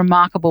some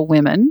remarkable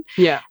women.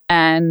 Yeah.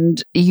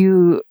 And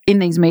in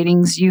these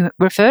meetings, you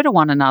refer to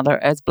one another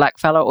as black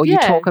fella or you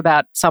talk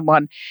about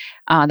someone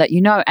that you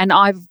know. And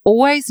I've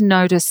always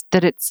noticed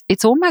that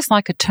it's almost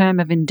like a term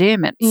of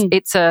endearment.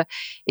 It's a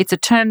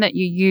term that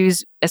you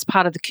use as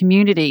part of the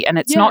community and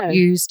it's not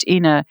used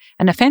in an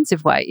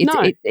offensive way.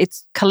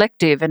 It's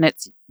collective and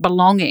it's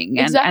belonging.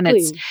 And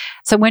it's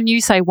so when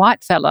you say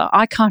white fella,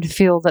 I kind of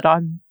feel that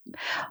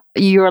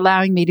you're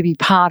allowing me to be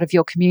part of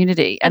your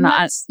community. And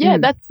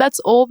that's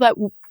all that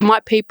my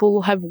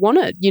people have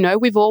wanted.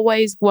 We've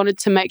always wanted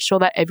to make sure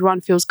that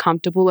everyone feels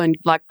comfortable and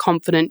like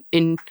confident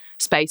in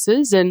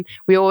spaces, and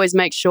we always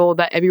make sure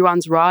that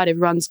everyone's right,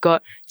 everyone's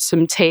got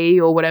some tea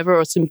or whatever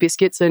or some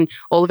biscuits, and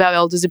all of our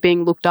elders are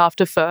being looked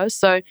after first.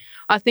 So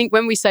I think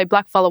when we say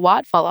black fella,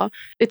 white fella,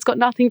 it's got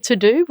nothing to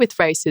do with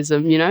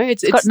racism,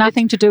 It's got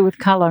nothing to do with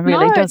colour,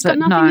 really, does it? It's got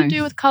nothing to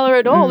do with colour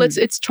at all.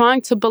 It's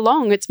trying to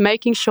belong. It's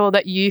making sure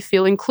that you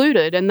feel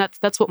included, and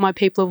that's what my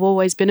people have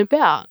always been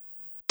about.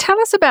 Tell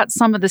us about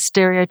some of the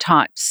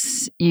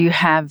stereotypes you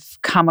have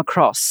come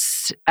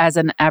across as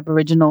an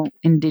Aboriginal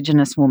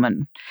Indigenous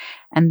woman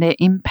and their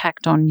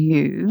impact on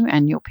you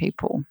and your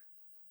people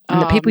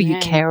and the people you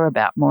care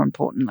about, more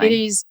importantly. It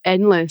is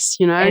endless,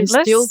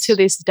 Still to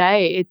this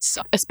day. It's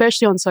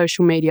especially on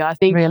social media. I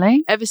think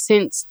ever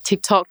since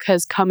TikTok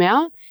has come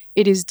out,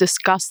 it is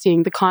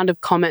disgusting, the kind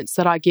of comments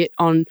that I get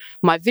on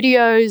my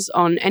videos,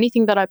 on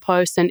anything that I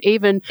post, and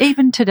even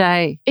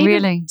today,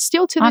 really.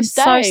 Still to this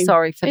day. I'm so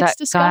sorry for that,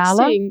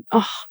 disgusting.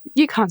 Guyala. Oh,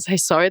 you can't say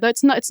sorry though.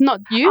 It's not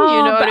you. You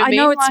know what I mean?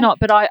 I know it's not,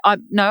 but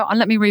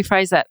let me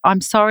rephrase that.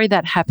 I'm sorry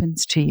that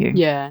happens to you.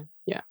 Yeah.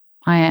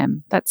 I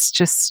am. That's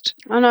just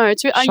I know.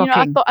 It's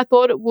shocking. I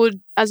thought it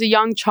would. As a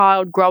young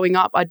child growing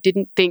up, I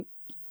didn't think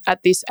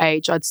at this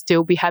age I'd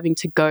still be having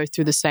to go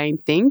through the same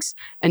things.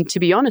 And to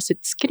be honest,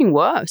 it's getting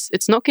worse.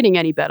 It's not getting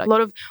any better. A lot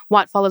of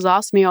white fellas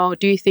ask me,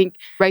 do you think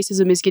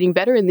racism is getting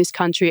better in this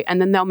country? And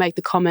then they'll make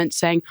the comment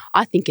saying,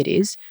 I think it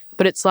is.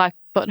 But it's like,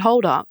 but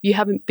hold up, you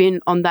haven't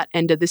been on that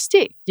end of the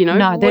stick,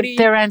 No,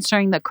 they're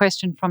answering the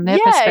question from their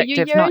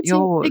perspective, not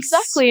yours.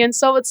 Exactly. And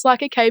so it's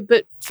like, okay,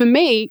 but for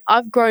me,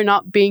 I've grown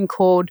up being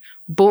called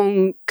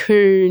bung,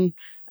 coon,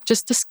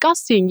 just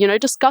disgusting,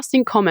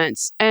 disgusting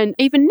comments, and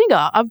even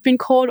nigger. I've been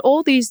called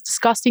all these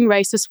disgusting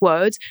racist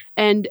words,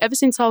 and ever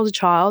since I was a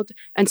child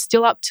and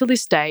still up till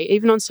this day,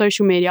 even on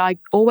social media, I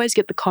always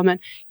get the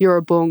comment, you're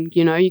a bung,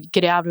 you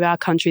get out of our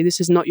country, this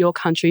is not your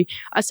country.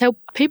 I say,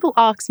 people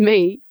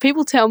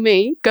tell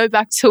me, go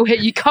back to where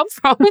you come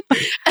from.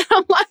 And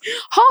I'm like,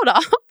 hold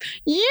up,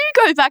 you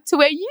go back to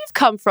where you've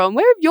come from.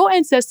 Where have your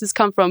ancestors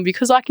come from?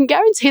 Because I can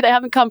guarantee they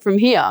haven't come from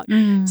here.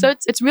 So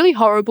it's really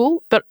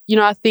horrible. But,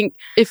 I think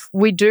if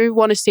we do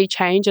want to see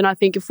change, and I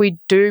think if we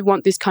do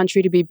want this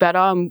country to be better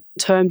in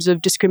terms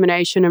of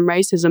discrimination and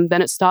racism,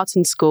 then it starts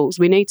in schools.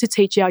 We need to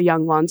teach our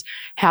young ones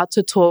how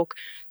to talk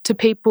to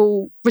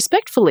people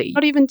respectfully,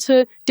 not even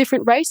to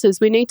different races.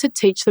 We need to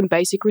teach them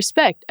basic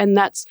respect. And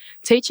that's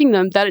teaching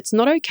them that it's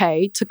not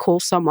okay to call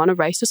someone a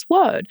racist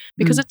word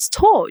because it's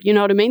taught. You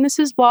know what I mean? This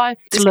is why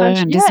it's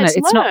learned, isn't it?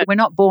 It's not, we're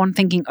not born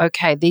thinking,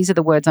 okay, these are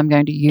the words I'm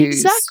going to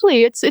use.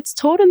 Exactly. It's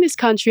taught in this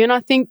country. And I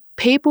think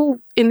people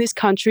in this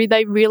country,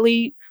 they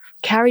really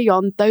carry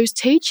on those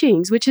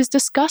teachings, which is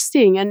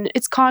disgusting. And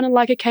it's kind of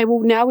like, okay, well,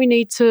 now we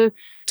need to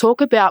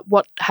talk about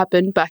what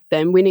happened back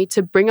then. We need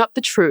to bring up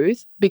the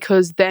truth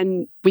because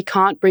then we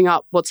can't bring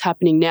up what's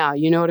happening now.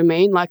 You know what I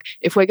mean? Like,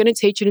 if we're going to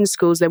teach it in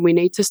schools, then we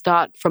need to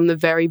start from the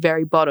very,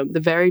 very bottom,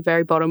 the very,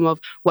 very bottom of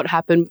what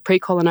happened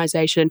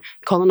pre-colonization,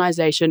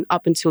 colonization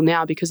up until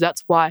now, because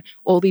that's why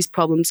all these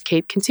problems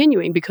keep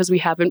continuing, because we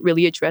haven't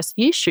really addressed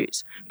the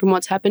issues from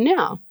what's happened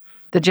now.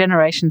 The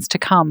generations to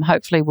come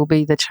hopefully will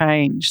be the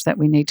change that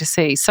we need to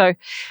see. So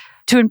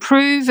to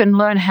improve and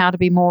learn how to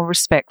be more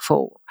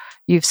respectful,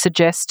 you've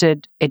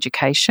suggested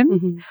education.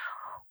 Mm-hmm.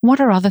 What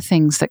are other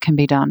things that can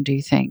be done, do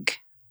you think?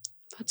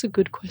 That's a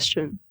good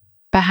question.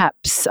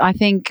 Perhaps, I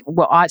think,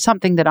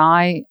 something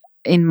that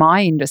in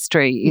my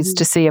industry is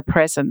to see a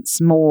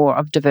presence more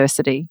of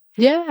diversity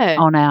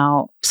on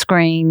our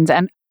screens.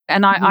 And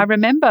I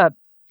remember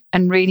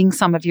and reading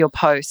some of your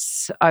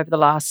posts over the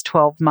last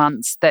 12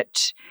 months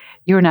that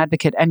you're an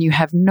advocate and you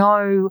have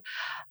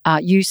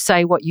you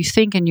say what you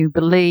think and you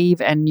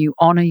believe and you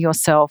honour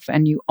yourself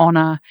and you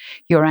honour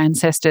your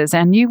ancestors,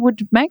 and you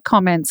would make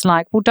comments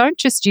like, well, don't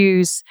just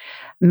use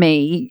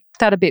me,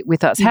 that a bit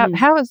with us.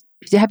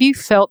 Have you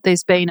felt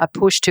there's been a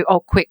push to,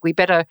 quick, we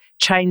better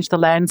change the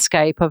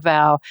landscape of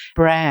our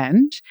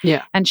brand?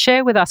 Yeah. And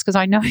share with us, because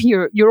I know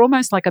you're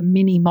almost like a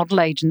mini model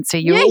agency.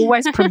 You're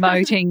always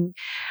promoting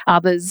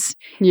others.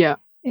 Yeah.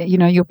 You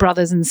know, your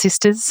brothers and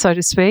sisters, so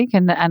to speak,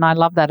 and I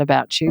love that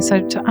about you. So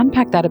to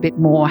unpack that a bit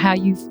more, how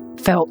you've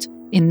felt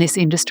in this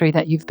industry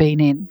that you've been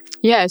in.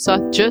 Yeah,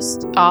 so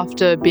just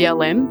after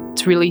BLM,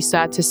 it's really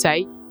sad to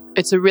say,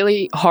 it's a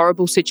really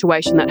horrible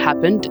situation that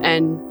happened,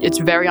 and it's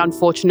very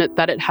unfortunate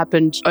that it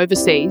happened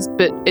overseas,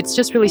 but it's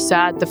just really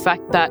sad the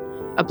fact that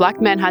a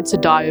black man had to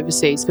die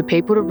overseas for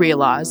people to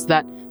realise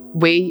that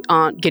we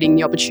aren't getting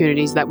the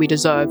opportunities that we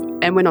deserve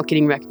and we're not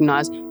getting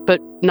recognised. But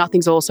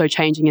nothing's also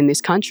changing in this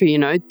country, you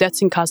know.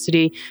 Deaths in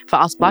custody for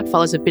us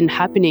blackfellas have been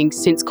happening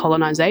since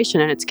colonisation,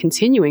 and it's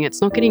continuing.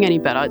 It's not getting any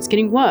better. It's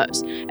getting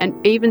worse. And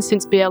even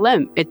since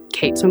BLM, it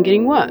keeps on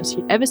getting worse.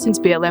 Ever since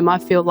BLM, I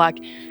feel like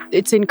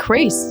it's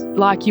increased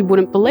like you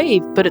wouldn't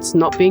believe, but it's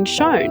not being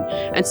shown.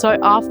 And so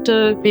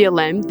after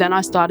BLM, then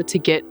I started to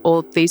get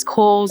all these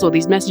calls or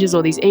these messages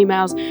or these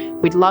emails.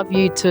 We'd love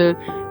you to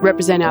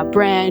represent our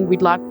brand.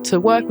 We'd like to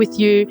work with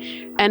you.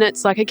 And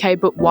it's like, okay,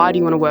 but why do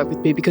you want to work with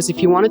me? Because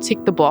if you want to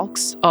tick the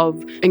box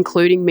of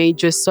including me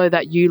just so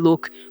that you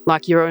look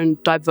like you're a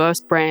diverse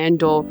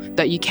brand or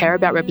that you care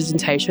about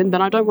representation,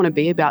 then I don't want to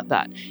be about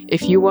that.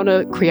 If you want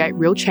to create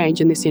real change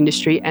in this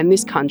industry and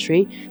this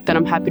country, then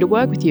I'm happy to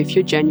work with you. If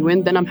you're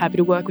genuine, then I'm happy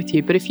to work with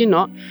you. But if you're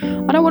not,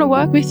 I don't want to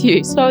work with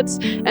you. So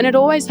it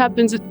always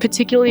happens,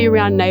 particularly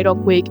around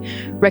NAIDOC Week,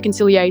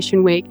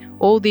 Reconciliation Week,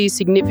 all these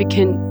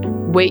significant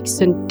weeks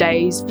and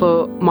days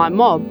for my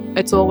mob.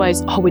 It's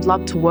always, we'd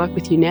love to work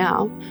with you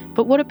now.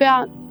 But what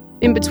about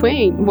in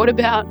between? What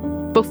about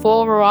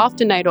before or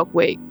after NAIDOC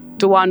Week?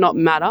 Do I not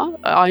matter?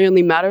 I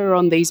only matter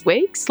on these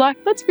weeks?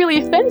 Like, that's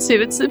really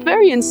offensive. It's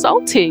very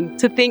insulting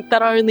to think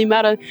that I only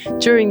matter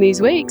during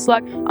these weeks.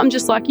 Like, I'm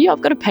just like, yeah,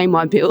 I've got to pay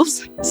my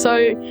bills. So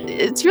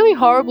it's really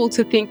horrible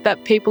to think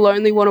that people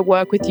only want to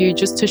work with you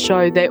just to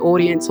show their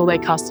audience or their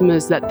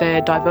customers that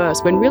they're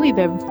diverse, when really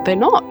they're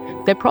not.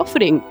 They're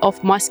profiting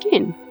off my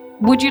skin.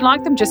 Would you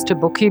like them just to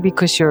book you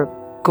because you're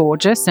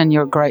gorgeous and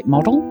you're a great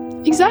model?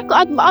 Exactly.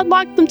 I'd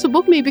like them to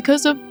book me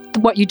because of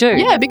what you do.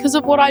 Yeah, because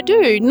of what I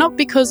do, not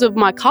because of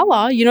my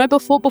colour. You know,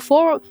 before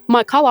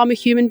my colour, I'm a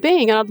human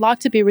being, and I'd like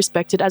to be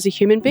respected as a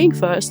human being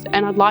first,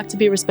 and I'd like to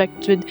be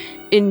respected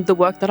in the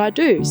work that I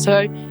do.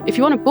 So if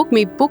you want to book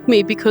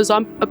me because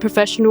I'm a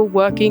professional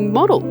working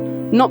model,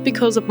 not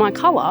because of my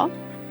colour.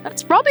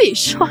 That's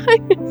rubbish.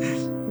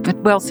 But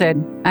well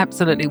said.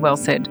 Absolutely well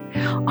said.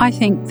 I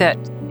think that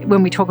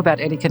when we talk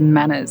about etiquette and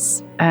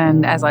manners,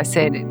 and as I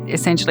said,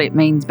 essentially it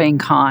means being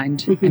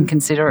kind and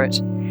considerate.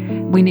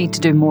 We need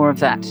to do more of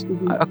that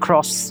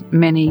across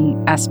many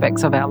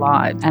aspects of our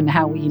lives and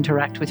how we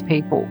interact with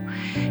people.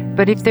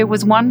 But if there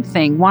was one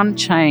thing, one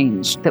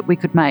change that we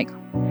could make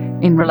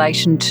in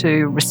relation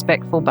to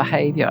respectful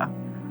behaviour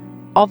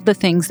of the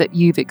things that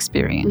you've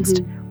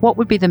experienced, what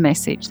would be the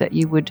message that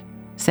you would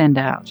send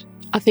out?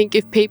 I think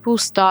if people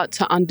start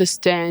to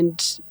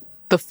understand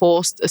the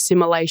forced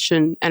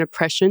assimilation and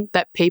oppression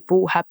that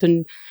people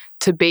happen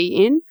to be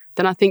in,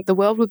 then I think the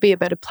world would be a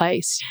better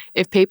place.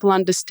 If people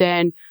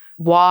understand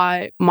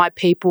why my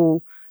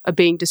people are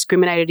being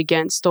discriminated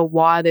against, or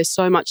why there's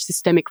so much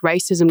systemic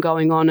racism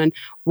going on, and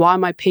why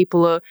my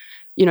people are,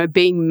 you know,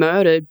 being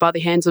murdered by the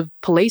hands of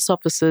police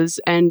officers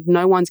and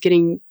no one's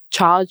getting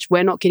charged,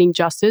 we're not getting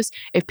justice.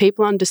 If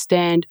people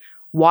understand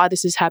why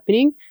this is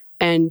happening,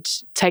 and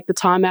take the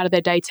time out of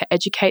their day to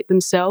educate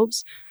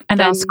themselves. And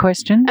ask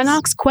questions. And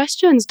ask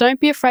questions. Don't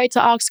be afraid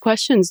to ask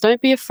questions.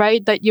 Don't be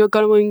afraid that you're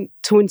going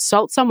to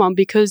insult someone,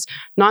 because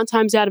 9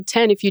 times out of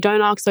 10, if you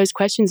don't ask those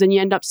questions and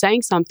you end up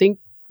saying something,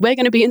 we're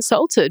going to be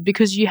insulted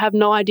because you have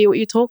no idea what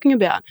you're talking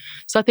about.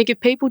 So I think if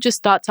people just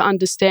start to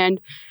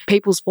understand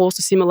people's false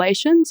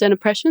assimilations and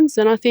oppressions,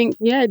 then I think,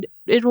 yeah,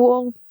 it will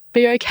all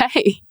be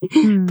okay.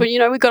 But,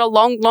 we've got a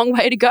long, long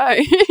way to go.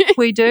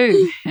 We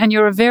do. And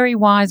you're a very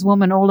wise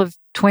woman, all of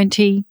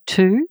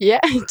 22. Yeah,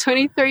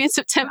 23 in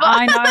September.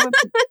 I know.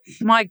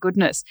 My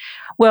goodness.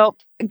 Well,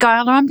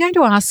 Guyala, I'm going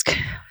to ask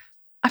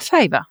a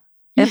favour.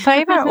 A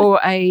favour or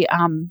a,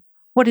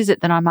 what is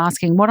it that I'm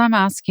asking? What I'm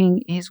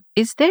asking is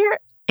there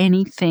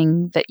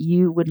anything that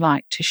you would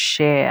like to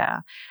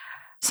share,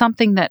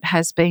 something that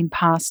has been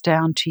passed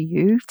down to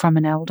you from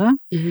an elder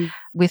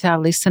with our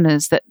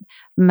listeners that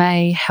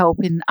may help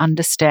in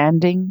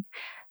understanding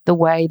the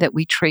way that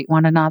we treat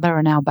one another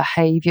and our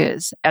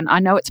behaviours? And I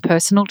know it's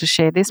personal to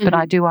share this, but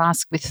I do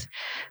ask with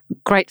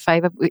great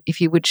favour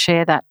if you would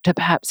share that to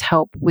perhaps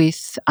help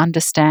with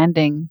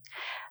understanding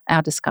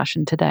our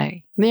discussion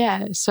today.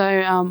 Yeah,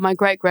 so my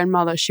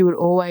great-grandmother, she would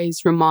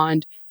always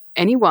remind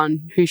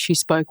anyone who she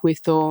spoke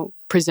with or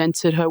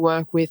presented her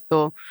work with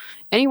or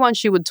anyone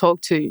she would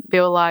talk to.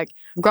 Feel like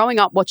growing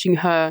up watching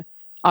her,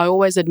 I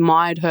always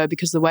admired her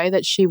because the way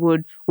that she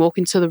would walk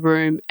into the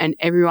room and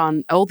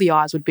everyone, all the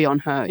eyes would be on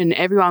her, and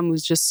everyone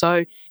was just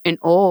so in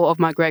awe of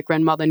my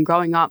great-grandmother. And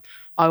growing up,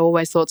 I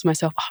always thought to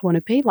myself, I want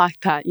to be like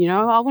that.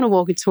 I want to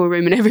walk into a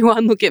room and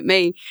everyone look at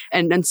me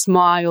and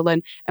smile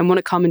and want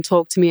to come and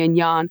talk to me and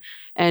yarn.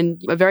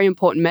 And a very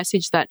important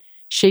message that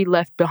she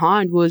left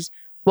behind was,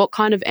 what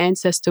kind of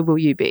ancestor will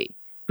you be?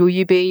 Will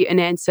you be an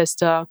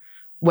ancestor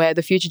where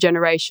the future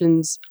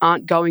generations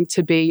aren't going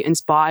to be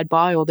inspired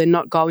by, or they're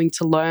not going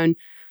to learn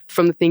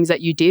from the things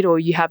that you did, or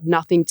you have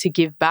nothing to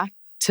give back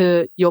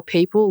to your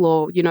people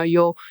or,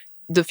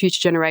 the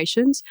future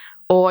generations?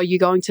 Or are you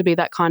going to be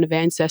that kind of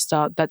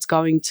ancestor that's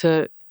going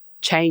to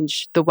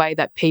change the way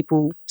that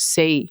people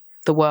see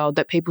the world,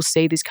 that people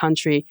see this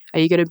country? Are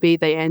you going to be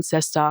the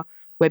ancestor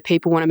where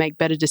people want to make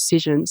better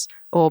decisions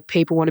or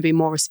people want to be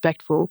more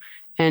respectful?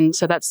 And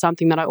so that's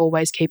something that I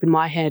always keep in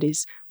my head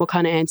is, what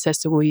kind of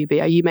ancestor will you be?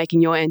 Are you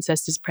making your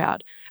ancestors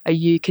proud? Are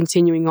you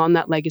continuing on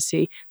that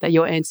legacy that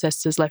your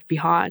ancestors left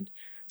behind?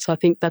 So I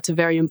think that's a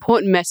very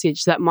important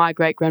message that my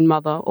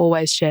great-grandmother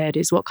always shared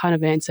is, what kind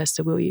of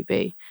ancestor will you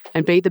be?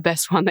 And be the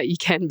best one that you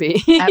can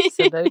be.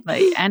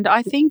 Absolutely. And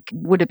I think,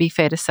 would it be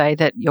fair to say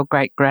that your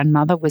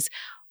great-grandmother was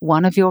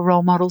one of your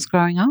role models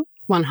growing up?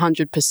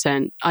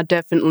 100%. I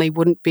definitely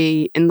wouldn't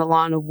be in the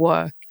line of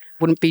work,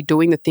 wouldn't be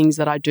doing the things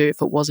that I do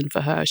if it wasn't for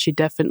her. She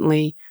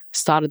definitely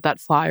started that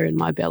fire in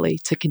my belly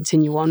to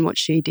continue on what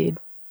she did.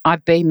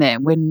 I've been there.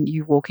 When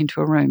you walk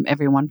into a room,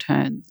 everyone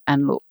turns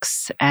and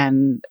looks,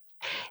 and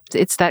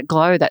it's that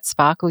glow, that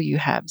sparkle you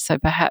have. So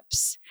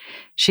perhaps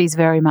she's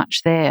very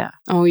much there.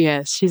 Oh,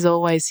 yes. She's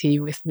always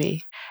here with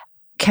me.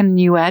 Can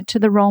you add to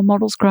the role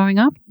models growing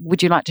up?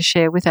 Would you like to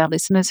share with our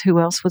listeners who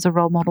else was a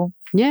role model?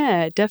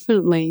 Yeah,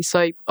 definitely.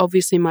 So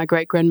obviously my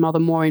great-grandmother,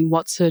 Maureen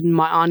Watson,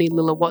 my auntie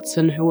Lilla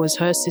Watson, who was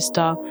her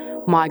sister,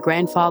 my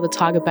grandfather,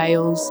 Tiger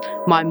Bayles,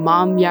 my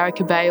mum,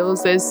 Yarrika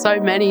Bayles. There's so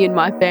many in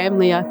my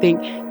family. I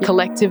think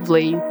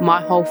collectively,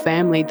 my whole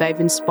family, they've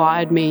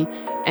inspired me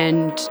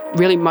and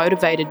really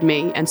motivated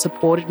me and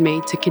supported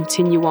me to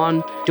continue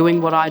on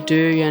doing what I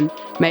do and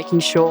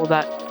making sure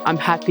that I'm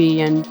happy.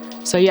 And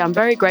so, yeah, I'm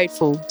very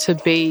grateful to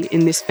be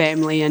in this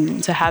family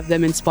and to have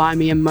them inspire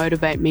me and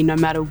motivate me no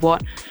matter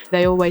what.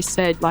 They always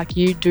said, like,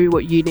 you do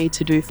what you need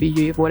to do for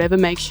you. Whatever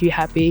makes you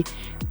happy,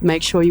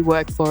 make sure you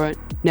work for it.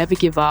 Never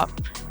give up.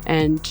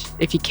 And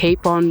if you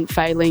keep on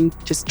failing,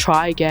 just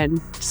try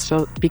again.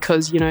 So,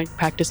 because,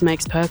 practice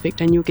makes perfect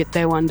and you'll get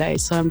there one day.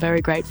 So I'm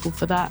very grateful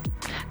for that.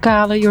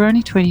 Guyala, you're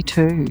only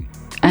 22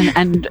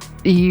 and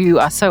you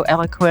are so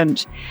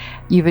eloquent.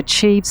 You've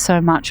achieved so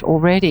much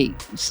already.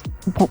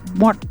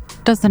 What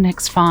does the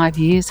next 5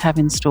 years have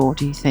in store,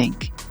 do you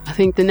think? I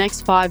think the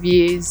next 5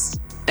 years,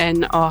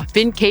 and I've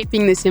been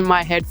keeping this in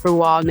my head for a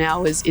while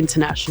now, is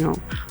international.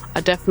 I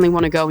definitely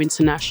want to go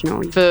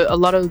international. For a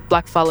lot of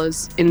black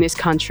fellas in this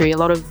country, a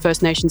lot of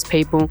First Nations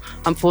people,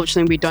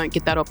 unfortunately, we don't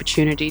get that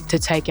opportunity to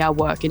take our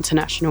work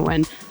international.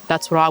 And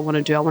that's what I want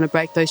to do. I want to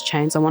break those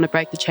chains. I want to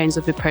break the chains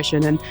of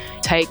oppression and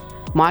take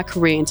my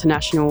career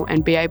international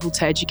and be able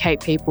to educate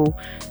people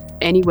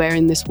anywhere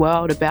in this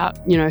world about,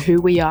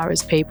 who we are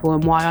as people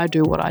and why I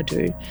do what I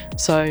do.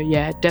 So,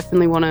 yeah,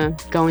 definitely want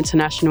to go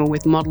international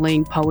with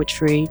modelling,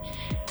 poetry,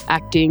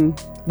 acting,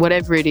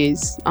 whatever it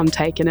is, I'm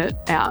taking it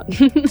out.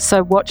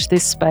 So watch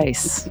this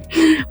space.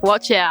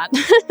 Watch out.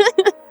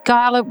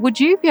 Guyala, would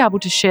you be able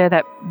to share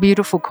that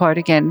beautiful quote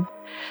again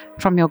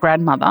from your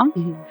grandmother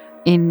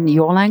in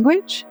your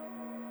language?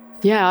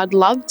 Yeah, I'd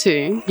love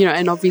to.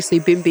 And obviously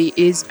Bimbi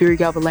is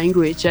Birigava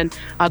language, and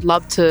I'd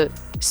love to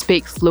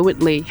speak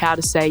fluently how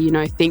to say,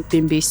 think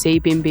Bimbi, see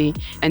Bimbi,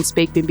 and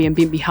speak Bimbi and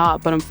Bimbi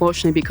Heart. But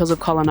unfortunately, because of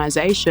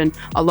colonisation,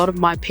 a lot of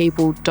my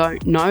people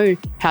don't know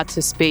how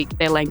to speak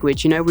their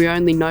language. We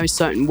only know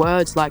certain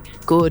words like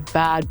good,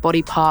 bad,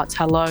 body parts,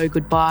 hello,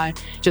 goodbye,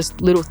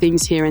 just little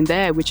things here and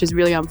there, which is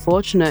really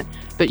unfortunate.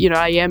 But,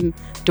 I am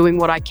doing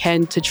what I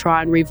can to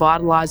try and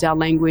revitalise our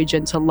language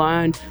and to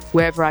learn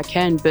wherever I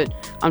can. But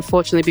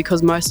unfortunately,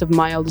 because most of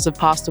my elders have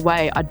passed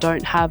away, I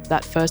don't have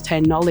that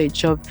first-hand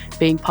knowledge of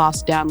being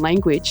passed down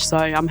language. So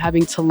I'm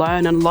having to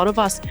learn, and a lot of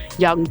us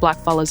young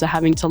blackfellas are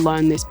having to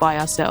learn this by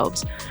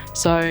ourselves.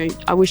 So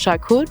I wish I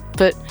could,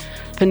 but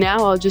for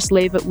now I'll just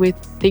leave it with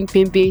think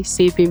Bimbi,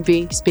 see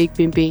Bimbi, speak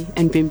Bimbi,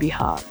 and Bimbi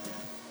Heart.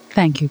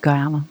 Thank you,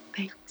 Guyala.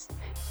 Thanks.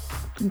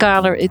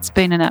 Guyala, it's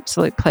been an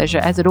absolute pleasure,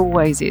 as it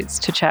always is,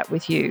 to chat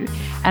with you.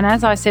 And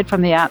as I said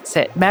from the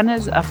outset,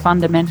 manners are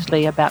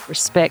fundamentally about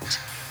respect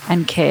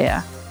and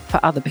care for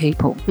other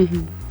people.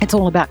 Mm-hmm. It's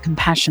all about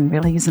compassion,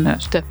 really, isn't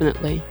it?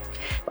 Definitely.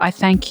 I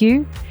thank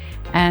you,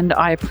 and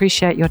I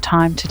appreciate your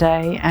time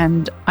today,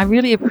 and I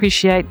really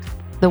appreciate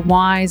the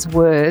wise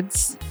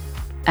words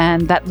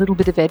and that little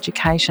bit of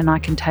education I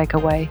can take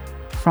away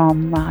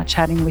from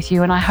chatting with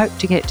you, and I hope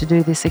to get to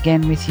do this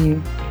again with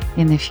you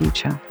in the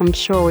future. I'm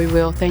sure we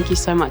will. Thank you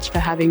so much for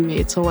having me.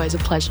 It's always a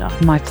pleasure.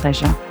 My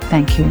pleasure.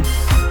 Thank you.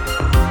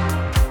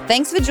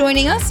 Thanks for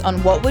joining us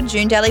on What Would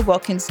Joondalup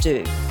Watkins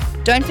Do?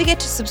 Don't forget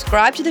to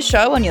subscribe to the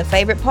show on your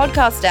favourite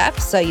podcast app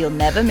so you'll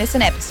never miss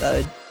an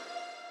episode.